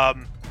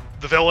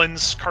the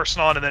villains,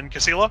 Carsonon, and then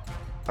Casilla.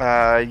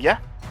 Yeah.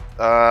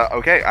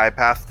 Okay, I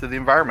pass to the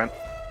environment.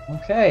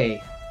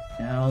 Okay.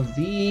 Now,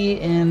 the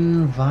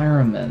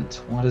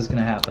environment. What is going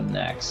to happen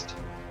next?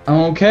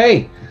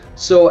 Okay.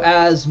 So,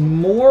 as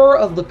more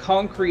of the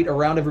concrete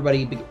around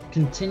everybody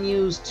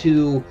continues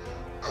to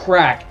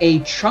crack, a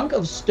chunk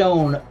of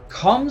stone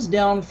comes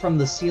down from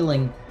the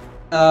ceiling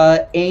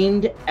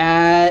aimed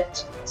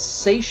at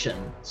Sation.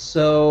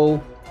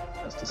 So,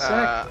 just a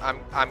sec.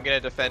 I'm gonna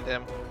defend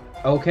him.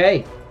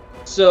 Okay.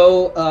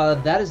 So,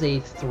 that is a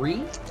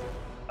 3.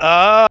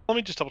 Let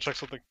me just double check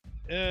something.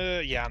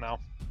 Yeah, no.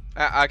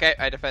 Okay,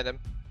 I defend him.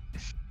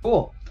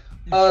 Cool.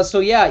 So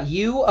yeah,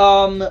 you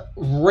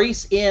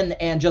race in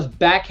and just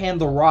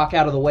backhand the rock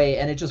out of the way,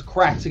 and it just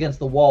cracks against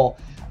the wall.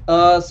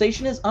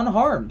 Station is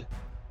unharmed.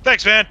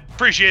 Thanks, man.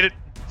 Appreciate it.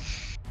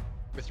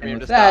 Mr. And Beam with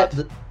does that,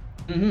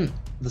 not.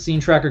 the scene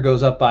tracker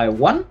goes up by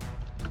 1.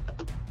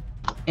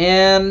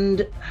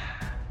 And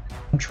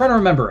I'm trying to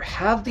remember,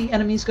 have the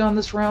enemies gone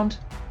this round?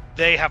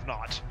 They have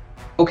not.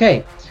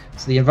 Okay,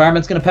 so the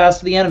environment's going to pass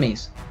to the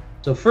enemies.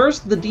 So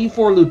first, the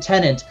D4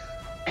 Lieutenant,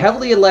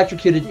 heavily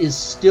electrocuted, is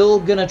still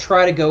going to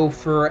try to go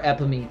for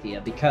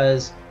Epimethea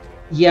because,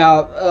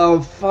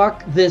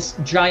 fuck this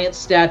giant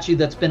statue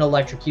that's been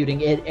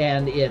electrocuting it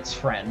and its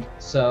friend.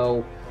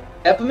 So,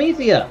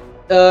 Epimethea,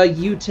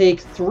 you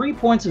take 3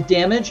 points of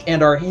damage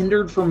and are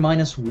hindered for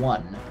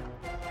 -1.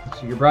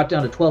 So you're brought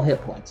down to 12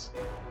 hit points.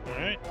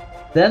 Alright.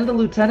 Then the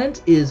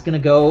Lieutenant is going to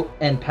go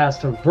and pass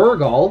to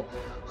Virgal,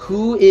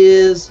 who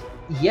is,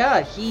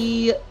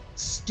 he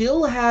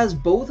still has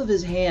both of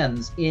his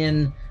hands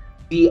in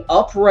the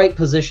upright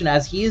position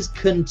as he is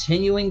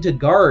continuing to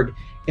guard,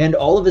 and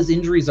all of his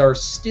injuries are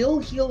still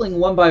healing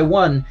one by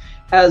one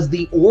as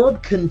the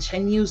orb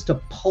continues to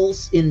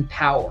pulse in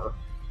power.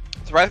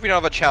 Surprised we don't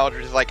have a challenger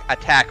just like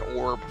attack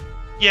orb,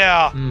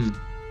 Yeah.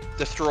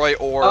 destroy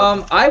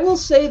orb. I will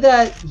say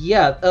that,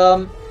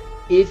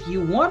 if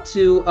you want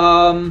to,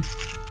 I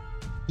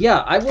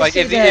will Like,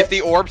 say is that...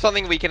 the orb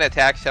something we can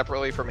attack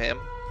separately from him?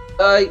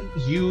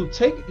 You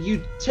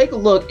take a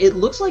look. It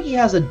looks like he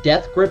has a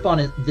death grip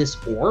on this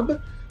orb.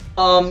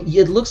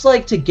 It looks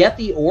like to get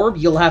the orb,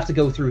 you'll have to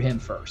go through him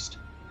first.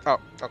 Oh,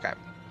 okay.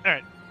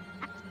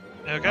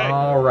 Okay.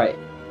 All right.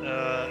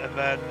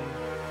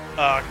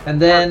 And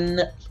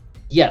then,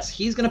 Yes,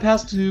 he's going to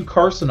pass to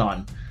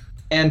Carsonon.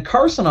 And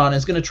Carsonon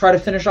is going to try to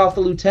finish off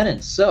the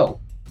Lieutenant. So,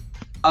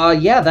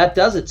 that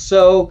does it.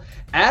 So,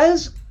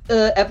 as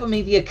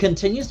Epimethea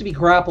continues to be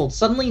grappled,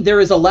 suddenly there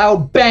is a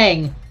loud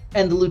bang,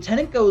 and the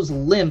Lieutenant goes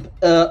limp,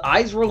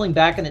 eyes rolling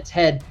back in its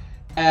head,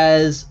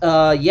 as,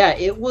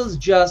 it was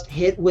just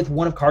hit with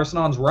one of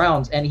Carsonon's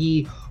rounds, and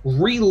he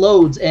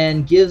reloads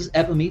and gives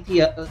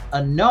Epimethea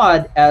a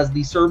nod as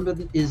the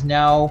serpent is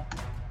now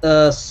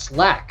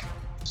slack.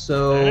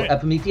 So Alright.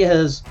 Epimethea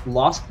has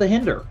lost the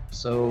hinder,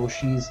 so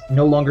she's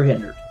no longer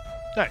hindered.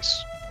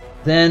 nice.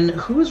 Then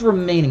who is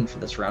remaining for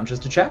this round,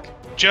 just to check?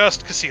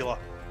 Just Casilla.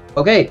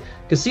 Okay,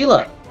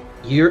 Casilla,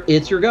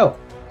 it's your go.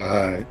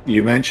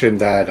 You mentioned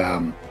that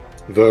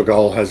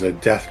Virgal has a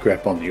death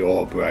grip on the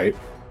orb, right?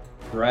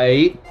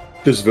 Right.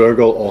 Does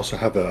Virgal also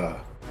have a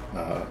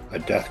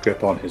death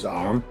grip on his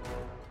arm?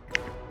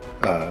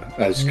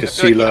 As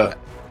Casilla...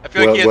 I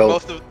feel like he has Well-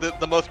 most of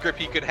the most grip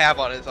he could have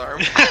on his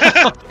arm.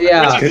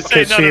 Yeah. Which is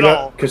to say none at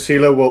all.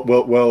 Casilla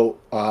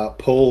will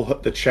pull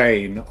the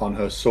chain on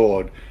her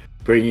sword,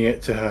 bringing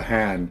it to her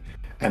hand,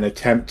 and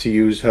attempt to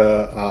use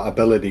her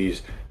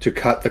abilities to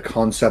cut the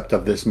concept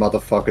of this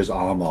motherfucker's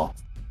arm off.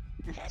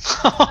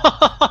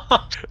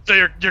 So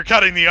you're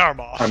cutting the arm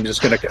off. I'm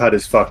just gonna cut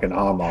his fucking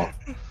arm off.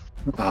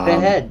 The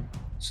head.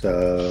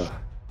 So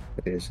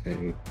it is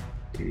a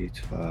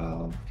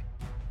D12.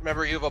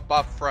 Remember, you have a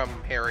buff from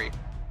Harry.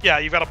 Yeah,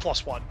 you've got a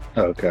 +1.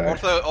 Okay.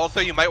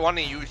 Also, you might want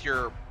to use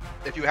your,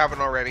 if you haven't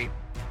already,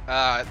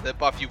 the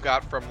buff you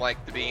got from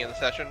like the beginning of the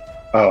session.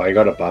 Oh, I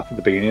got a buff at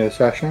the beginning of the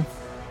session?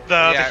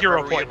 The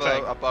hero remember you point have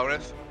thing. a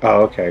bonus.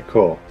 Oh, okay,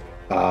 cool.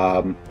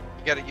 You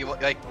get it. You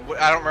like.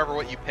 I don't remember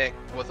what you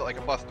picked. Was it like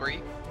a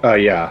 +3? Oh,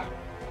 yeah.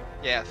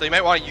 Yeah. So you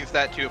might want to use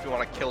that too if you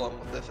want to kill him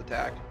with this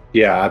attack.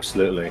 Yeah,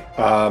 absolutely.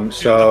 The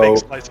So, big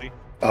spicy.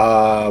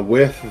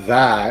 with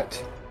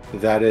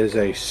that is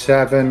a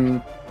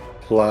 7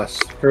 plus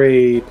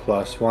 3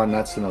 plus 1,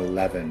 that's an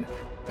 11.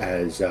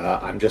 As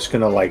I'm just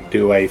gonna like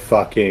do a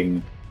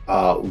fucking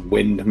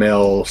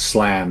windmill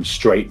slam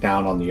straight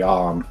down on the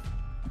arm.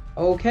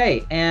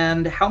 Okay,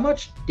 and how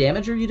much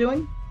damage are you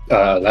doing?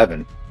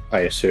 11, I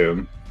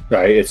assume.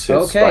 Right? It's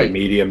Okay. by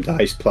medium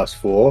dice plus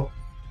 4.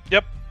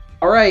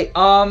 All right.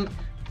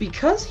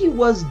 Because he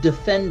was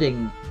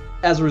defending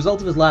as a result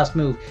of his last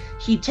move,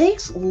 he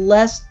takes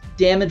less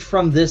damage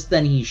from this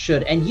than he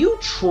should. And you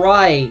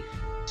try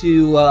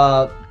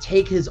to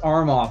take his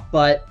arm off,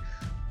 but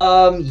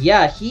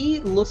he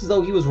looks as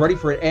though he was ready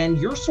for it. And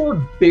your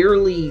sword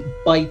barely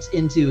bites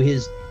into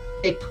his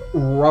thick,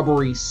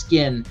 rubbery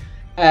skin,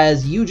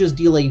 as you just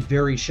deal a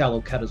very shallow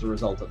cut as a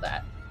result of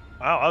that.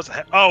 Wow,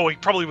 that was he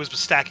probably was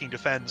stacking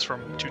defense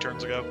from 2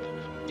 turns ago.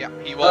 Yeah.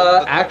 He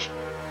will. Actually,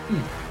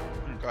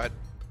 Go ahead.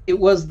 it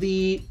was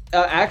the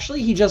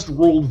actually he just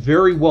rolled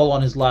very well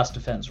on his last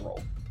defense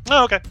roll.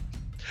 Oh, okay.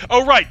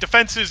 Oh, right.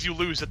 Defenses you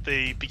lose at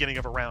the beginning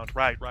of a round.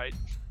 Right.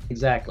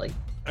 Exactly.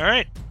 All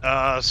right.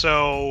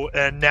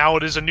 And now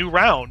it is a new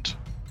round.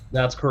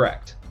 That's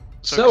correct.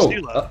 So, So,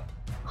 Casilla.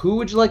 who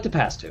would you like to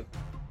pass to?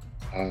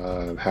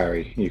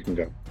 Harry, you can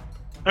go.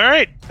 All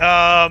right.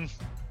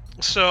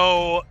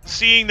 So,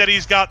 seeing that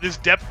he's got this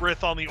depth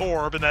grip on the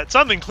orb and that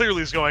something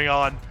clearly is going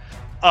on,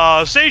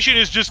 Station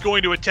is just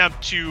going to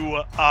attempt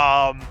to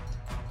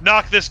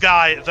knock this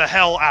guy the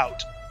hell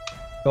out.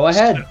 Go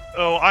ahead.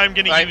 So I'm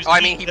going to use. I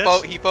mean,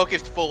 this. he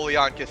focused fully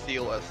on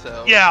Casilla,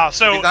 so Yeah.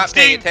 So he's not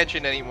paying seeing,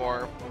 attention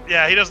anymore.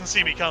 Yeah, he doesn't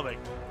see me coming.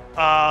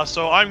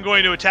 So I'm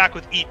going to attack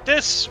with Eat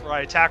This, where I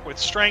attack with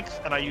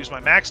Strength, and I use my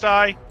max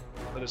die.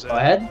 That is Go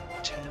ahead.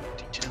 10,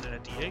 D10, and a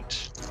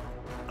D8.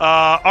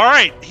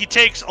 Alright, he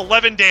takes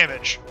 11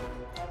 damage.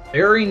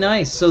 Very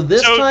nice. So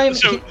this time,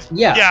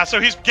 yeah. Yeah, so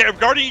he's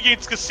guarding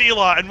against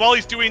Casilla, and while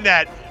he's doing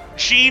that,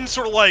 Gene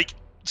sort of like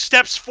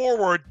steps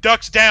forward,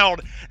 ducks down,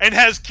 and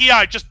has Ki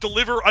just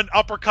deliver an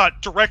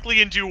uppercut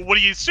directly into what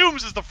he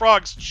assumes is the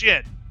frog's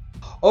chin.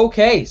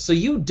 Okay, so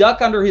you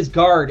duck under his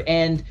guard,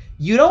 and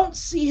you don't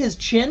see his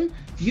chin,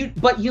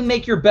 but you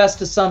make your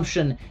best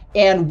assumption,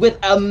 and with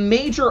a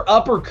major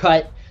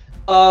uppercut,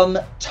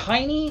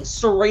 tiny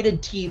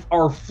serrated teeth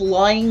are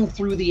flying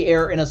through the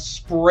air in a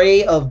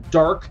spray of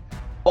dark,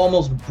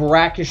 almost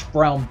brackish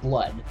brown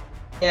blood.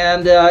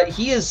 And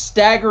he is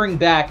staggering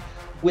back.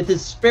 With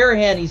his spare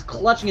hand, he's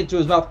clutching it to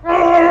his mouth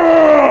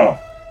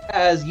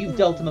as you've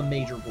dealt him a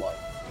major blow.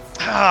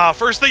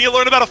 First thing you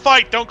learn about a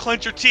fight, don't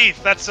clench your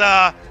teeth. That's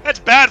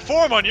bad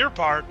form on your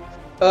part.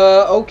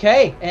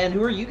 Okay. And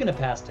who are you gonna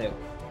pass to?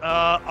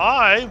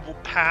 I will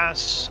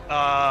pass,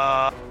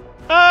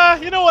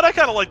 you know what? I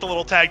kind of like the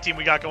little tag team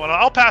we got going on.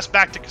 I'll pass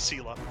back to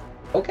Casilla.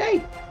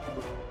 Okay.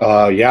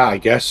 Yeah, I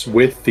guess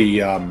with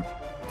the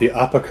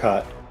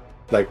uppercut,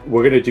 like,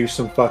 we're gonna do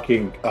some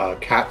fucking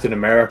Captain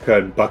America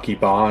and Bucky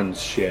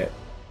Barnes shit,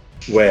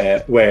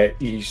 where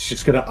he's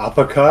just gonna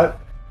uppercut,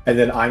 and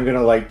then I'm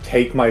gonna like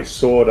take my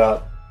sword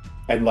up,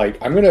 and like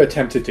I'm gonna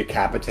attempt to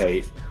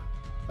decapitate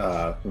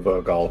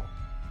Virgil,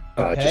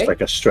 Okay. just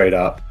like a straight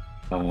up.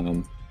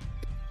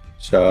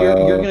 So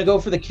You're gonna go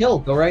for the kill.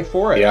 Go right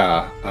for it.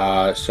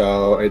 yeah.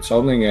 So it's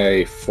only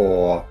a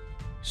 4,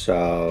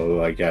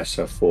 so I guess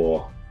a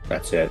 4.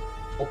 That's it.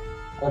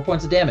 4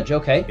 points of damage.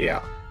 Okay.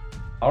 Yeah.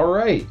 All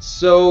right,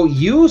 so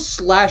you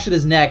slash at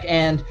his neck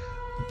and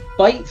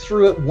bite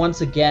through it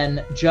once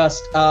again,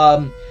 just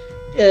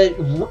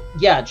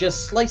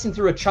just slicing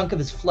through a chunk of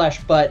his flesh.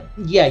 But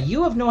yeah,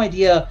 you have no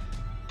idea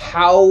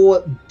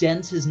how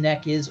dense his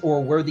neck is,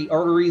 or where the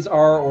arteries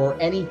are, or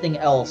anything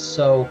else.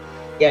 So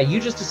yeah, you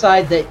just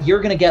decide that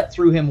you're gonna get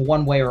through him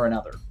one way or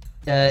another.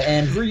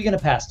 And who are you gonna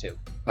pass to?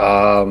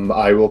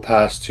 I will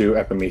pass to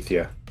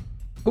Epimethea.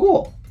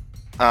 Cool.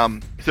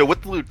 So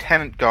with the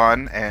lieutenant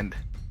gone, and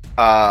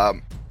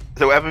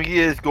so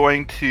Epimethea is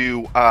going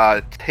to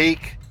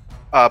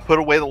put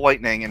away the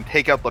lightning and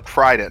take out the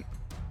trident,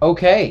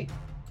 Okay,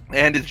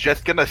 and is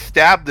just gonna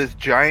stab this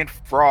giant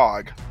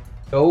frog.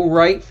 go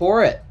right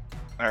for it.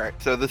 All right,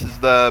 so this is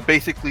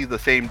basically the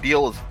same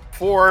deal as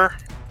before.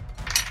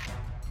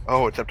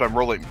 Oh, except I'm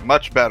rolling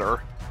much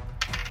better.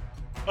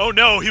 Oh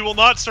no, he will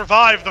not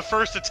survive the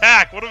first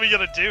attack. What are we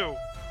gonna do?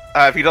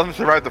 If he doesn't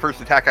survive the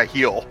first attack, I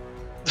heal.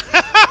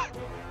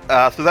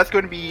 So that's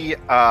going to be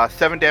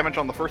 7 damage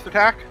on the first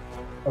attack.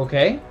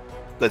 Okay.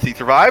 Does he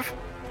survive?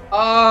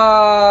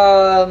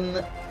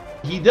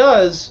 He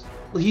does.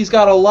 He's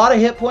got a lot of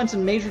hit points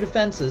and major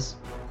defenses.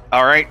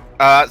 All right.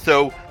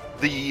 So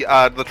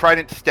the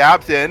trident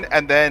stabs in,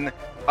 and then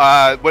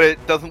when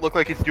it doesn't look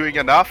like it's doing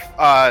enough,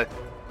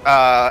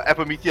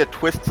 Epimethea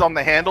twists on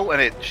the handle,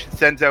 and it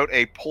sends out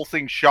a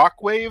pulsing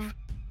shockwave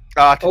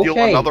to deal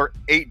another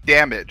 8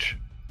 damage.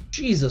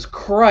 Jesus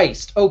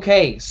Christ.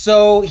 Okay,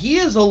 so he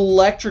is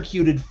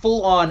electrocuted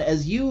full on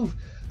as you've...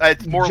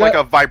 It's more like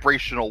a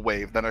vibrational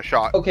wave than a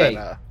shock. Okay.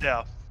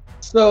 Yeah.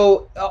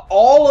 So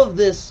all of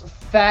this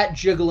fat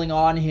jiggling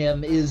on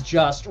him is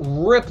just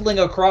rippling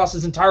across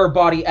his entire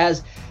body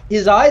as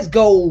his eyes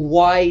go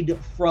wide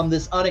from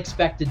this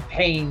unexpected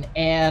pain,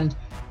 and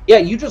yeah,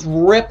 you just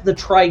rip the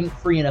trident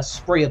free in a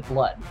spray of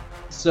blood.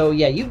 So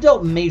yeah, you've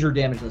dealt major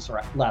damage this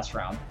last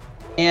round.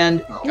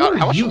 And God,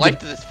 how much life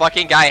does this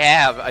fucking guy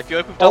have? I feel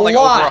like we've done like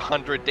over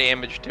 100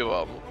 damage to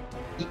him.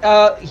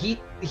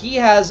 He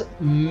has,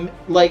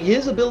 like,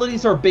 his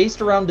abilities are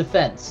based around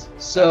defense.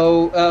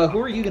 So, who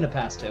are you gonna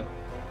pass to?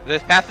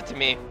 Just pass it to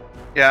me.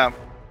 Yeah.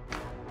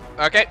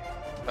 Okay.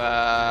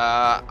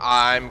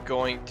 I'm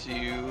going to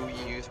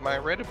use my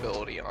red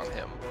ability on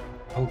him.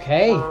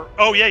 Okay.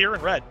 Oh yeah, you're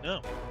in red.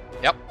 No.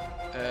 Yep.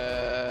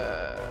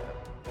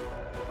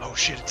 Oh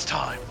shit, it's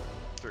time.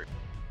 3.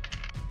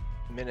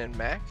 Min and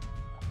max.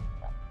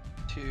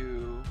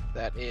 2.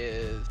 That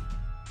is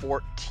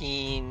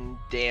 14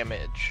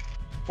 damage.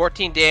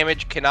 14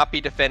 damage, cannot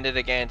be defended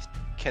against,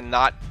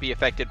 cannot be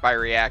affected by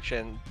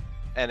reaction,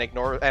 and I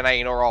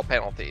ignore all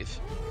penalties.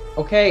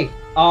 Okay.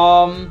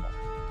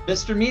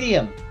 Mr.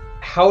 Medium,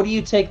 how do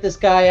you take this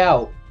guy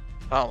out?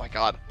 Oh my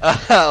god.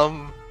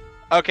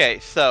 Okay,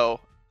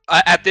 so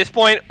at this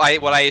point,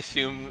 what I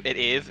assume it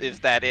is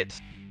that it's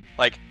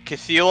like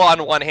Casilla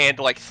on one hand,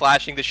 like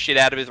slashing the shit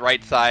out of his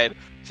right side,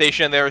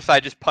 Station on the other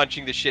side just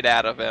punching the shit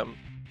out of him.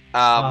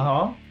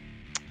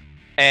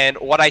 And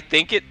what I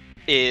think it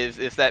is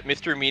that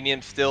Mr.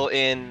 Medium, still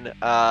in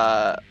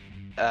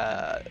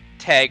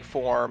tag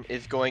form,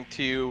 is going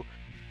to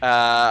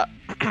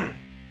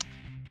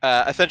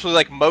essentially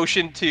like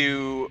motion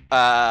to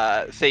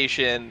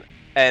Station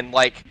and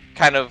like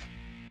kind of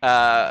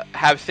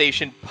have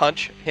Station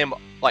punch him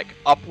like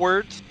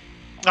upwards.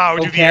 Oh,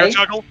 do the air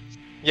juggle?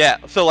 Yeah,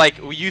 so like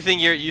using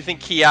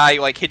Ki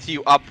like hits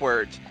you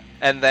upwards,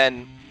 and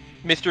then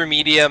Mr.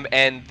 Medium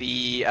and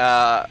the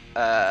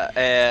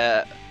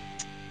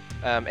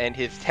and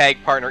his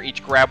tag partner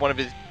each grab one of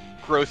his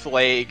gross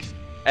legs,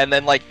 and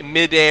then like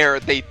midair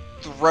they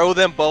throw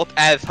him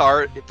as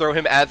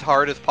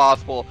hard as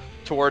possible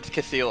towards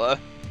Casilla.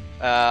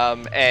 I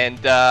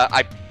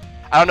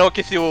don't know what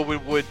Casilla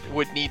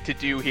would need to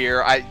do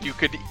here. You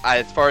could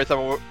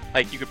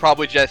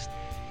probably just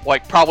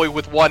probably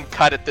with one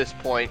cut at this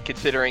point,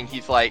 considering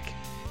he's like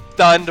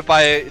stunned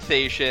by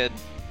Sation.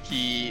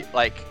 He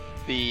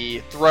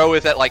the throw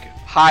is at like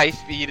high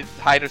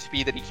enough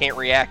speed that he can't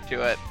react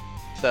to it.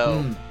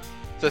 So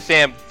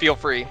Sam, feel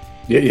free.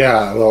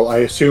 Yeah, well, I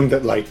assume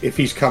that like if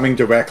he's coming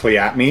directly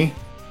at me,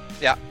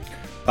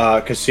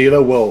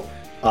 Casilla will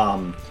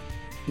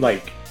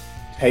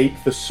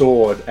take the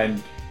sword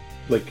and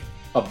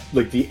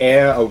the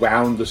air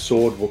around the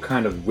sword will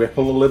kind of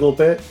ripple a little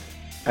bit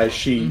as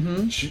she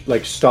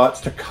starts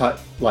to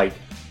cut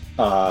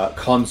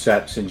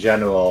concepts in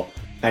general,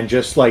 and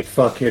just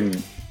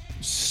fucking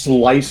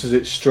slices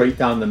it straight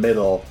down the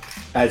middle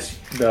as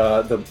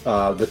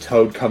the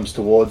toad comes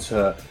towards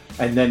her,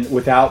 and then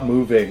without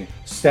moving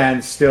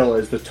stands still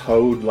as the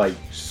toad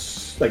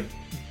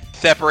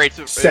separates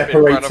itself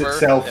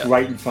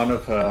right in front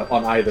of her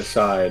on either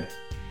side.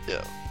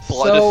 Yeah,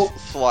 blood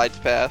just slides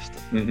past.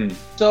 Mm-hmm.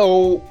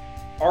 So,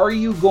 are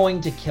you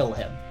going to kill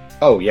him?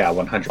 Oh yeah,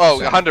 100%. Oh,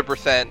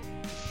 100%.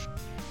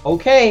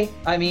 Okay,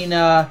 I mean,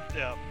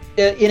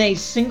 in a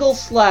single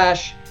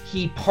slash,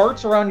 he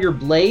parts around your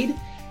blade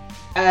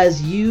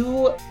as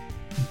you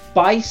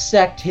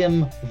bisect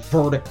him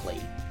vertically,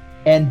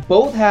 and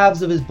both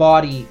halves of his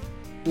body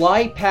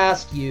fly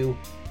past you,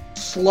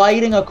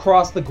 sliding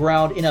across the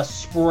ground in a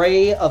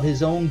spray of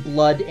his own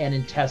blood and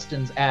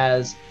intestines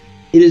as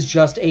it is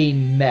just a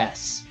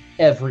mess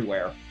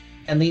everywhere.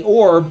 And the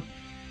orb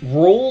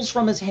rolls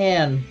from his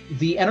hand,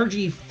 the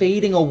energy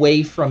fading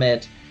away from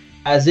it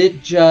as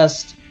it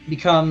just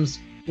becomes,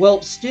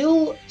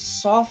 still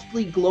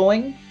softly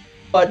glowing,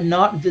 but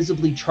not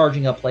visibly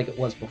charging up like it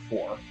was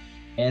before.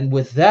 And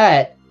with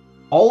that,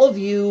 all of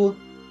you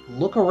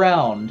look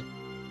around,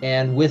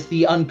 and with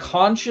the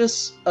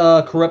unconscious,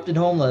 corrupted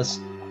homeless,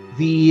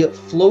 the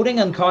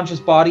floating unconscious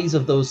bodies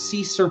of those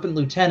sea serpent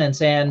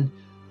lieutenants, and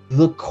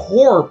the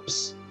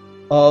corpse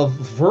of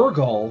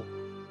Virgil,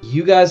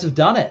 you guys have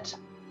done it.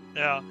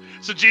 Yeah.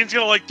 So Gene's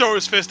gonna throw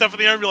his fist up in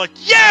the air and be like,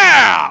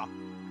 "Yeah!"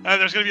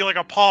 And there's gonna be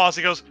a pause.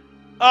 He goes,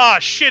 "Ah,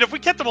 shit! If we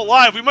kept him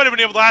alive, we might have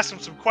been able to ask him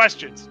some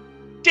questions.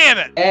 Damn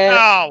it!"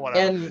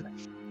 Whatever.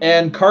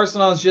 And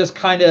Carson's just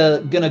kind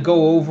of gonna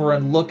go over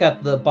and look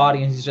at the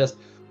body, and he's just,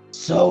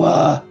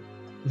 "So,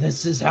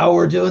 this is how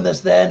we're doing this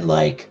then?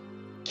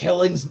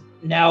 Killing's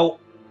now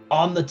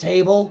on the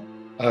table?"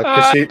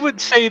 I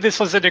would say this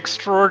was an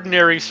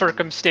extraordinary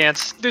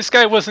circumstance. This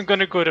guy wasn't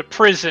going to go to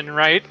prison,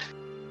 right?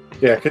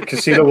 Yeah,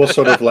 Casino will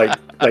sort of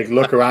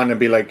look around and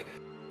be like,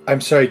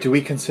 "I'm sorry, do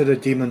we consider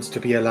demons to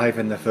be alive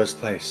in the first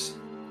place?"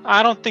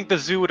 I don't think the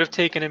zoo would have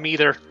taken him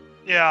either.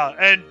 Yeah,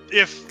 and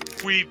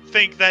if we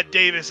think that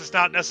Davis is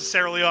not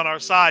necessarily on our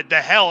side,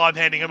 the hell I'm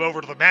handing him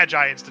over to the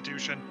Magi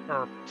Institution,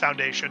 or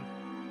Foundation.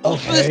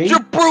 Okay.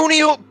 Mr.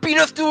 Bruni beat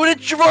us to an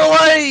inch of our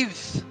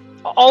lives!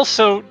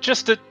 Also,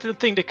 just the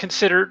thing to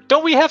consider,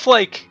 don't we have,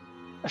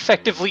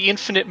 effectively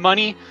infinite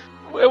money?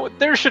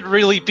 There should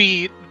really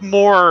be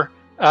more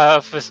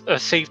of a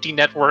safety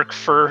network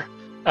for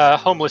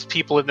homeless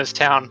people in this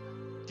town.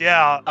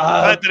 Yeah, the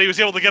fact that he was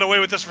able to get away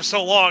with this for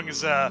so long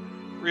is a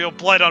real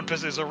blight on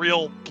is a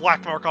real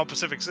black mark on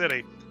Pacific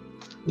City.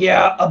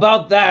 Yeah,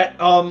 about that,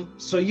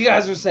 so you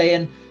guys are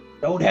saying,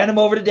 don't hand him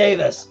over to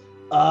Davis.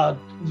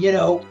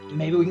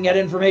 Maybe we can get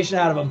information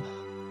out of him.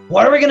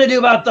 What are we going to do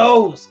about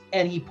those?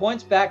 And he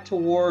points back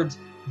towards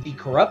the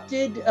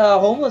corrupted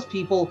homeless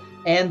people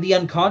and the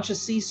unconscious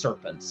sea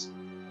serpents.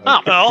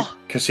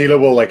 Casilla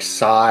will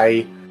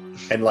sigh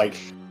and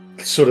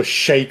sort of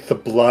shake the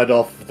blood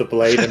off the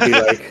blade and be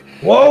like,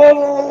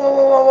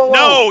 whoa.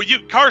 No,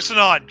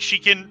 Carsonon,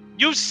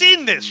 you've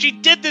seen this. She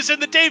did this in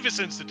the Davis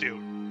Institute.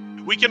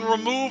 We can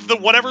remove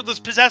whatever's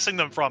possessing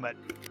them from it.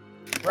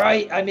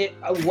 Right, I mean,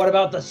 what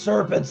about the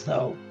serpents,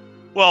 though?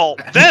 Well,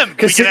 them.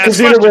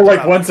 Casino will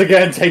once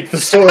again take the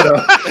sword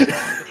up.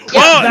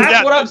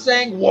 That's what I'm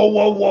saying.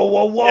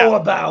 Whoa,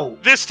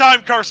 about. This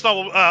time, Carson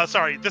will,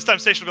 this time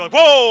Station will be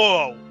like,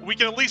 whoa. We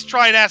can at least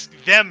try and ask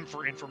them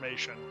for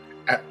information.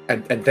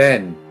 And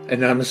then I'm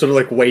gonna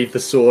sort of wave the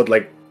sword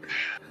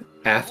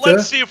after.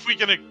 Let's see if we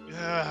can.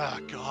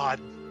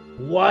 God.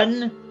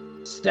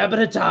 One step at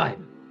a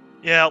time.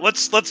 Yeah,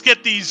 let's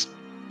get these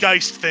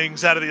geist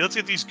things out of let's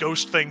get these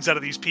ghost things out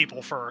of these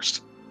people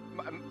first.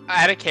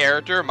 Out of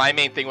character, my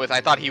main thing was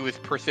I thought he was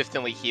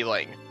persistently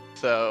healing,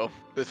 so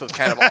this was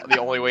kind of the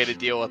only way to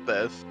deal with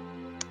this.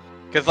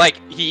 Because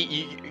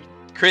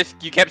Chris,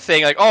 you kept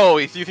saying oh,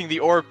 he's using the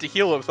orb to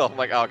heal himself. I'm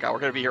like, oh god, we're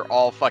gonna be here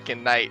all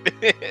fucking night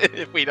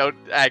if we don't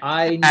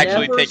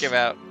actually take him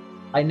out.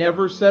 I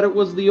never said it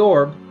was the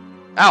orb.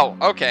 Oh,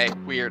 okay,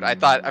 weird.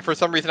 For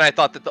some reason I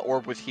thought that the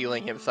orb was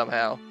healing him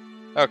somehow.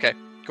 Okay,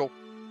 cool.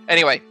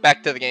 Anyway,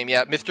 back to the game.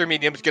 Yeah, Mr.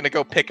 Medium's gonna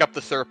go pick up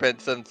the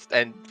serpents, and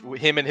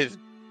him and his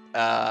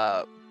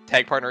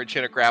tag partner are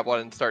gonna grab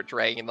one and start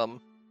dragging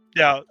them.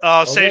 Yeah,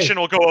 Okay. Seishin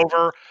will go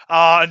over,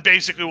 and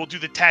basically we'll do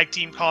the tag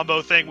team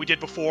combo thing we did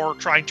before,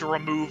 trying to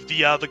remove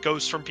the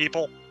ghosts from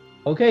people.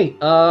 Okay,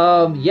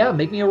 yeah,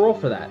 make me a roll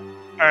for that.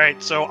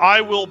 Alright, so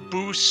I will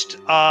boost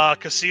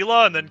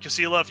Casilla, and then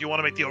Casilla, if you want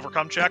to make the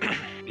overcome check.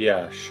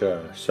 Yeah,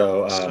 sure.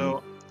 So,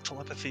 So,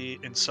 telepathy,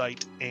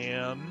 insight,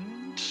 and...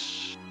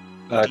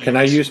 can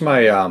I use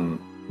my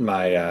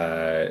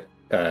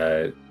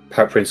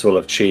principle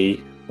of chi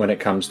when it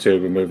comes to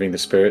removing the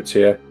spirits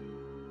here?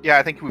 Yeah,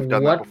 I think we've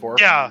done What? that before.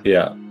 Yeah,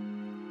 Yeah.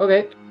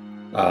 Okay.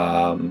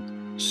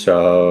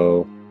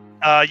 So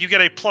you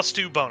get a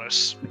 +2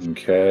 bonus.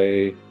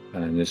 okay,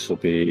 and this will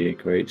be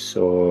great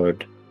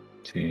sword.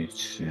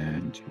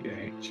 T8.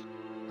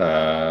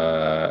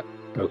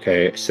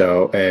 Okay,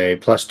 so a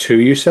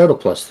 +2 you said, or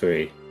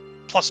 +3?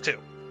 +2.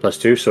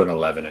 +2, so an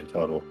 11 in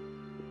total.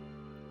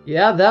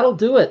 Yeah, that'll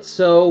do it.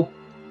 So,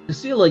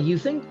 Casilla, you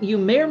think you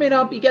may or may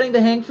not be getting the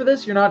hang for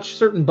this? You're not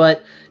certain,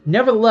 but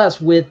nevertheless,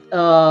 with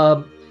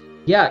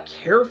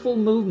careful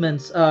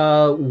movements,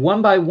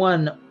 one by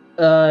one,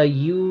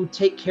 you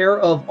take care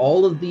of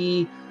all of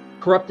the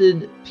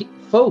corrupted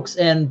folks,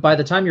 and by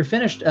the time you're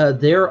finished,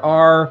 there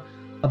are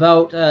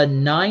about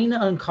 9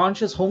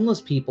 unconscious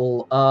homeless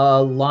people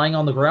lying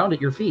on the ground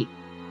at your feet.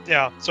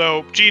 Yeah,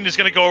 so Gene is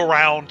going to go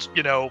around,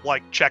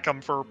 check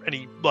them for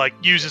any,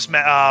 use his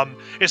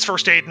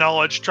first aid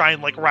knowledge, try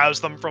and,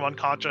 rouse them from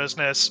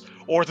unconsciousness,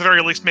 or at the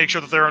very least make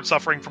sure that they aren't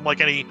suffering from,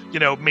 any,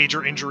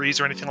 major injuries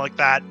or anything like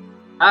that.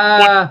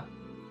 I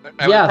would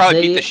Yeah,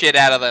 probably beat the shit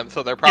out of them,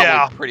 so they're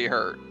probably pretty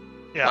hurt.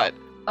 Yeah.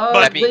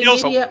 But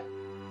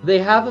they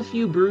have a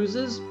few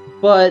bruises,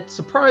 but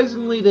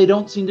surprisingly, they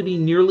don't seem to be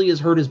nearly as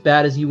hurt as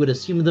bad as you would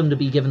assume them to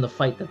be given the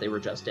fight that they were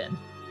just in.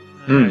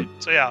 Alright,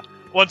 so yeah,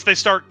 once they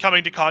start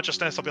coming to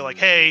consciousness, I'll be like,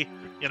 hey,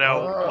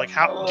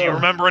 how do you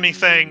remember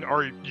anything?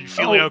 Are you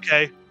feeling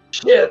okay?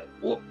 Shit,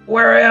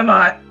 where am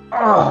I?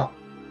 Oh,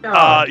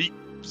 God.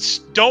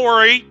 Don't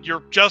worry,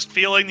 you're just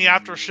feeling the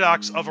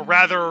aftershocks of a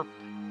rather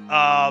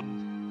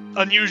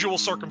unusual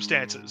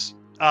circumstances.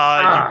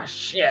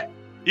 Shit.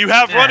 You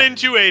have run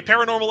into a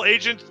paranormal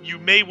agent. You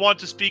may want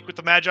to speak with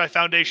the Magi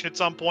Foundation at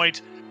some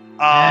point,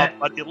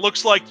 but it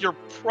looks like you're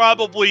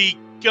probably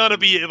gonna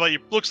be. It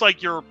looks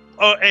like you're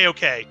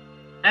a-okay.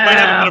 Might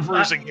have a bit of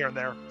bruising here and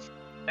there.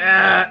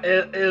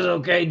 It is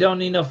okay. Don't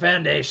need no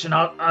foundation.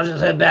 I'll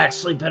just head back,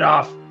 sleep it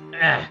off.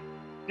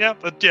 Yeah,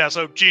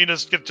 so Gene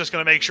is just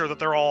going to make sure that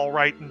they're all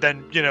right, and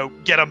then,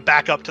 get them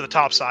back up to the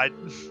top side.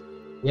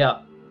 Yeah.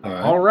 All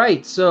All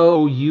right,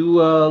 so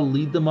you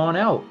lead them on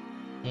out.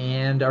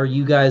 And are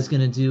you guys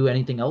going to do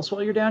anything else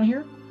while you're down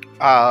here?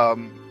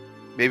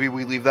 Maybe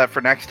we leave that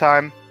for next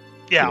time.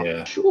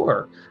 Yeah.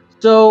 Sure.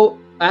 So,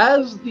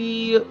 as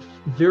the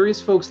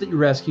various folks that you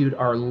rescued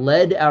are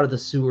led out of the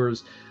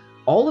sewers,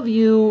 all of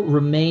you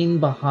remain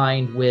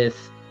behind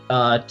with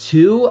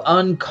 2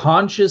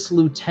 unconscious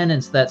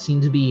lieutenants that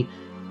seem to be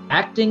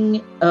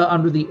acting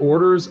under the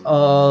orders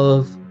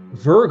of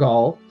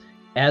Virgal,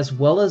 as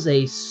well as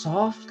a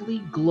softly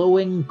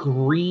glowing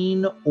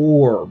green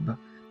orb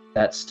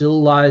that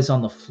still lies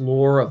on the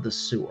floor of the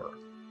sewer.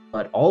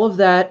 But all of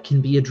that can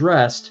be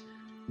addressed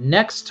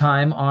next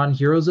time on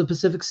Heroes of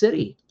Pacific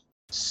City.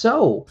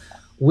 So,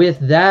 with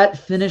that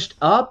finished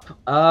up,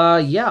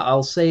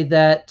 I'll say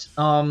that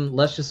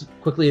let's just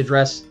quickly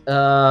address,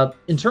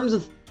 in terms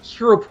of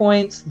hero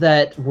points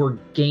that were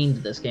gained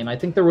this game, I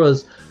think there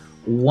was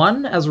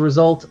 1 as a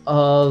result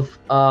of...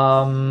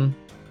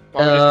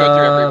 Why don't we just go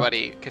through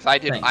everybody? Because I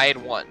had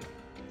 1.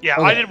 Yeah,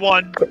 Okay. I did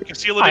 1.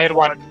 Casilla did I had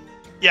 1.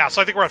 Yeah,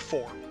 so I think we're at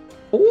 4.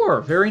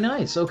 4, very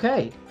nice,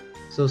 okay.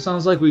 So it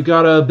sounds like we've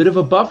got a bit of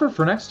a buffer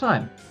for next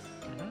time.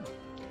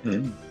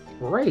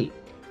 Great.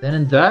 Then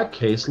in that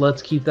case,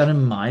 let's keep that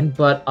in mind.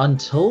 But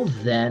until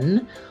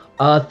then,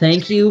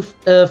 thank you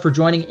for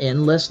joining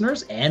in,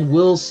 listeners, and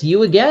we'll see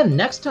you again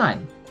next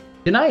time.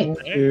 Good night.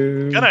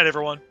 Good night,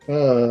 everyone.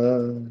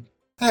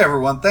 Hey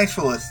everyone, thanks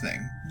for listening.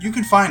 You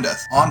can find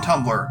us on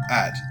Tumblr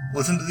at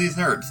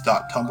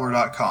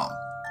listentothesenerds.tumblr.com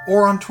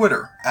or on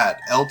Twitter at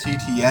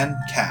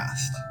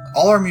LTTNcast.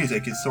 All our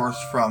music is sourced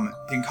from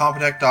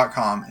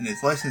Incompetech.com and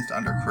is licensed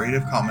under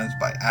Creative Commons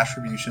by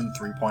Attribution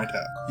 3.0.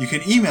 You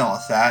can email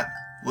us at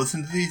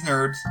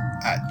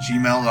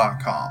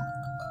listentothesenerds@gmail.com.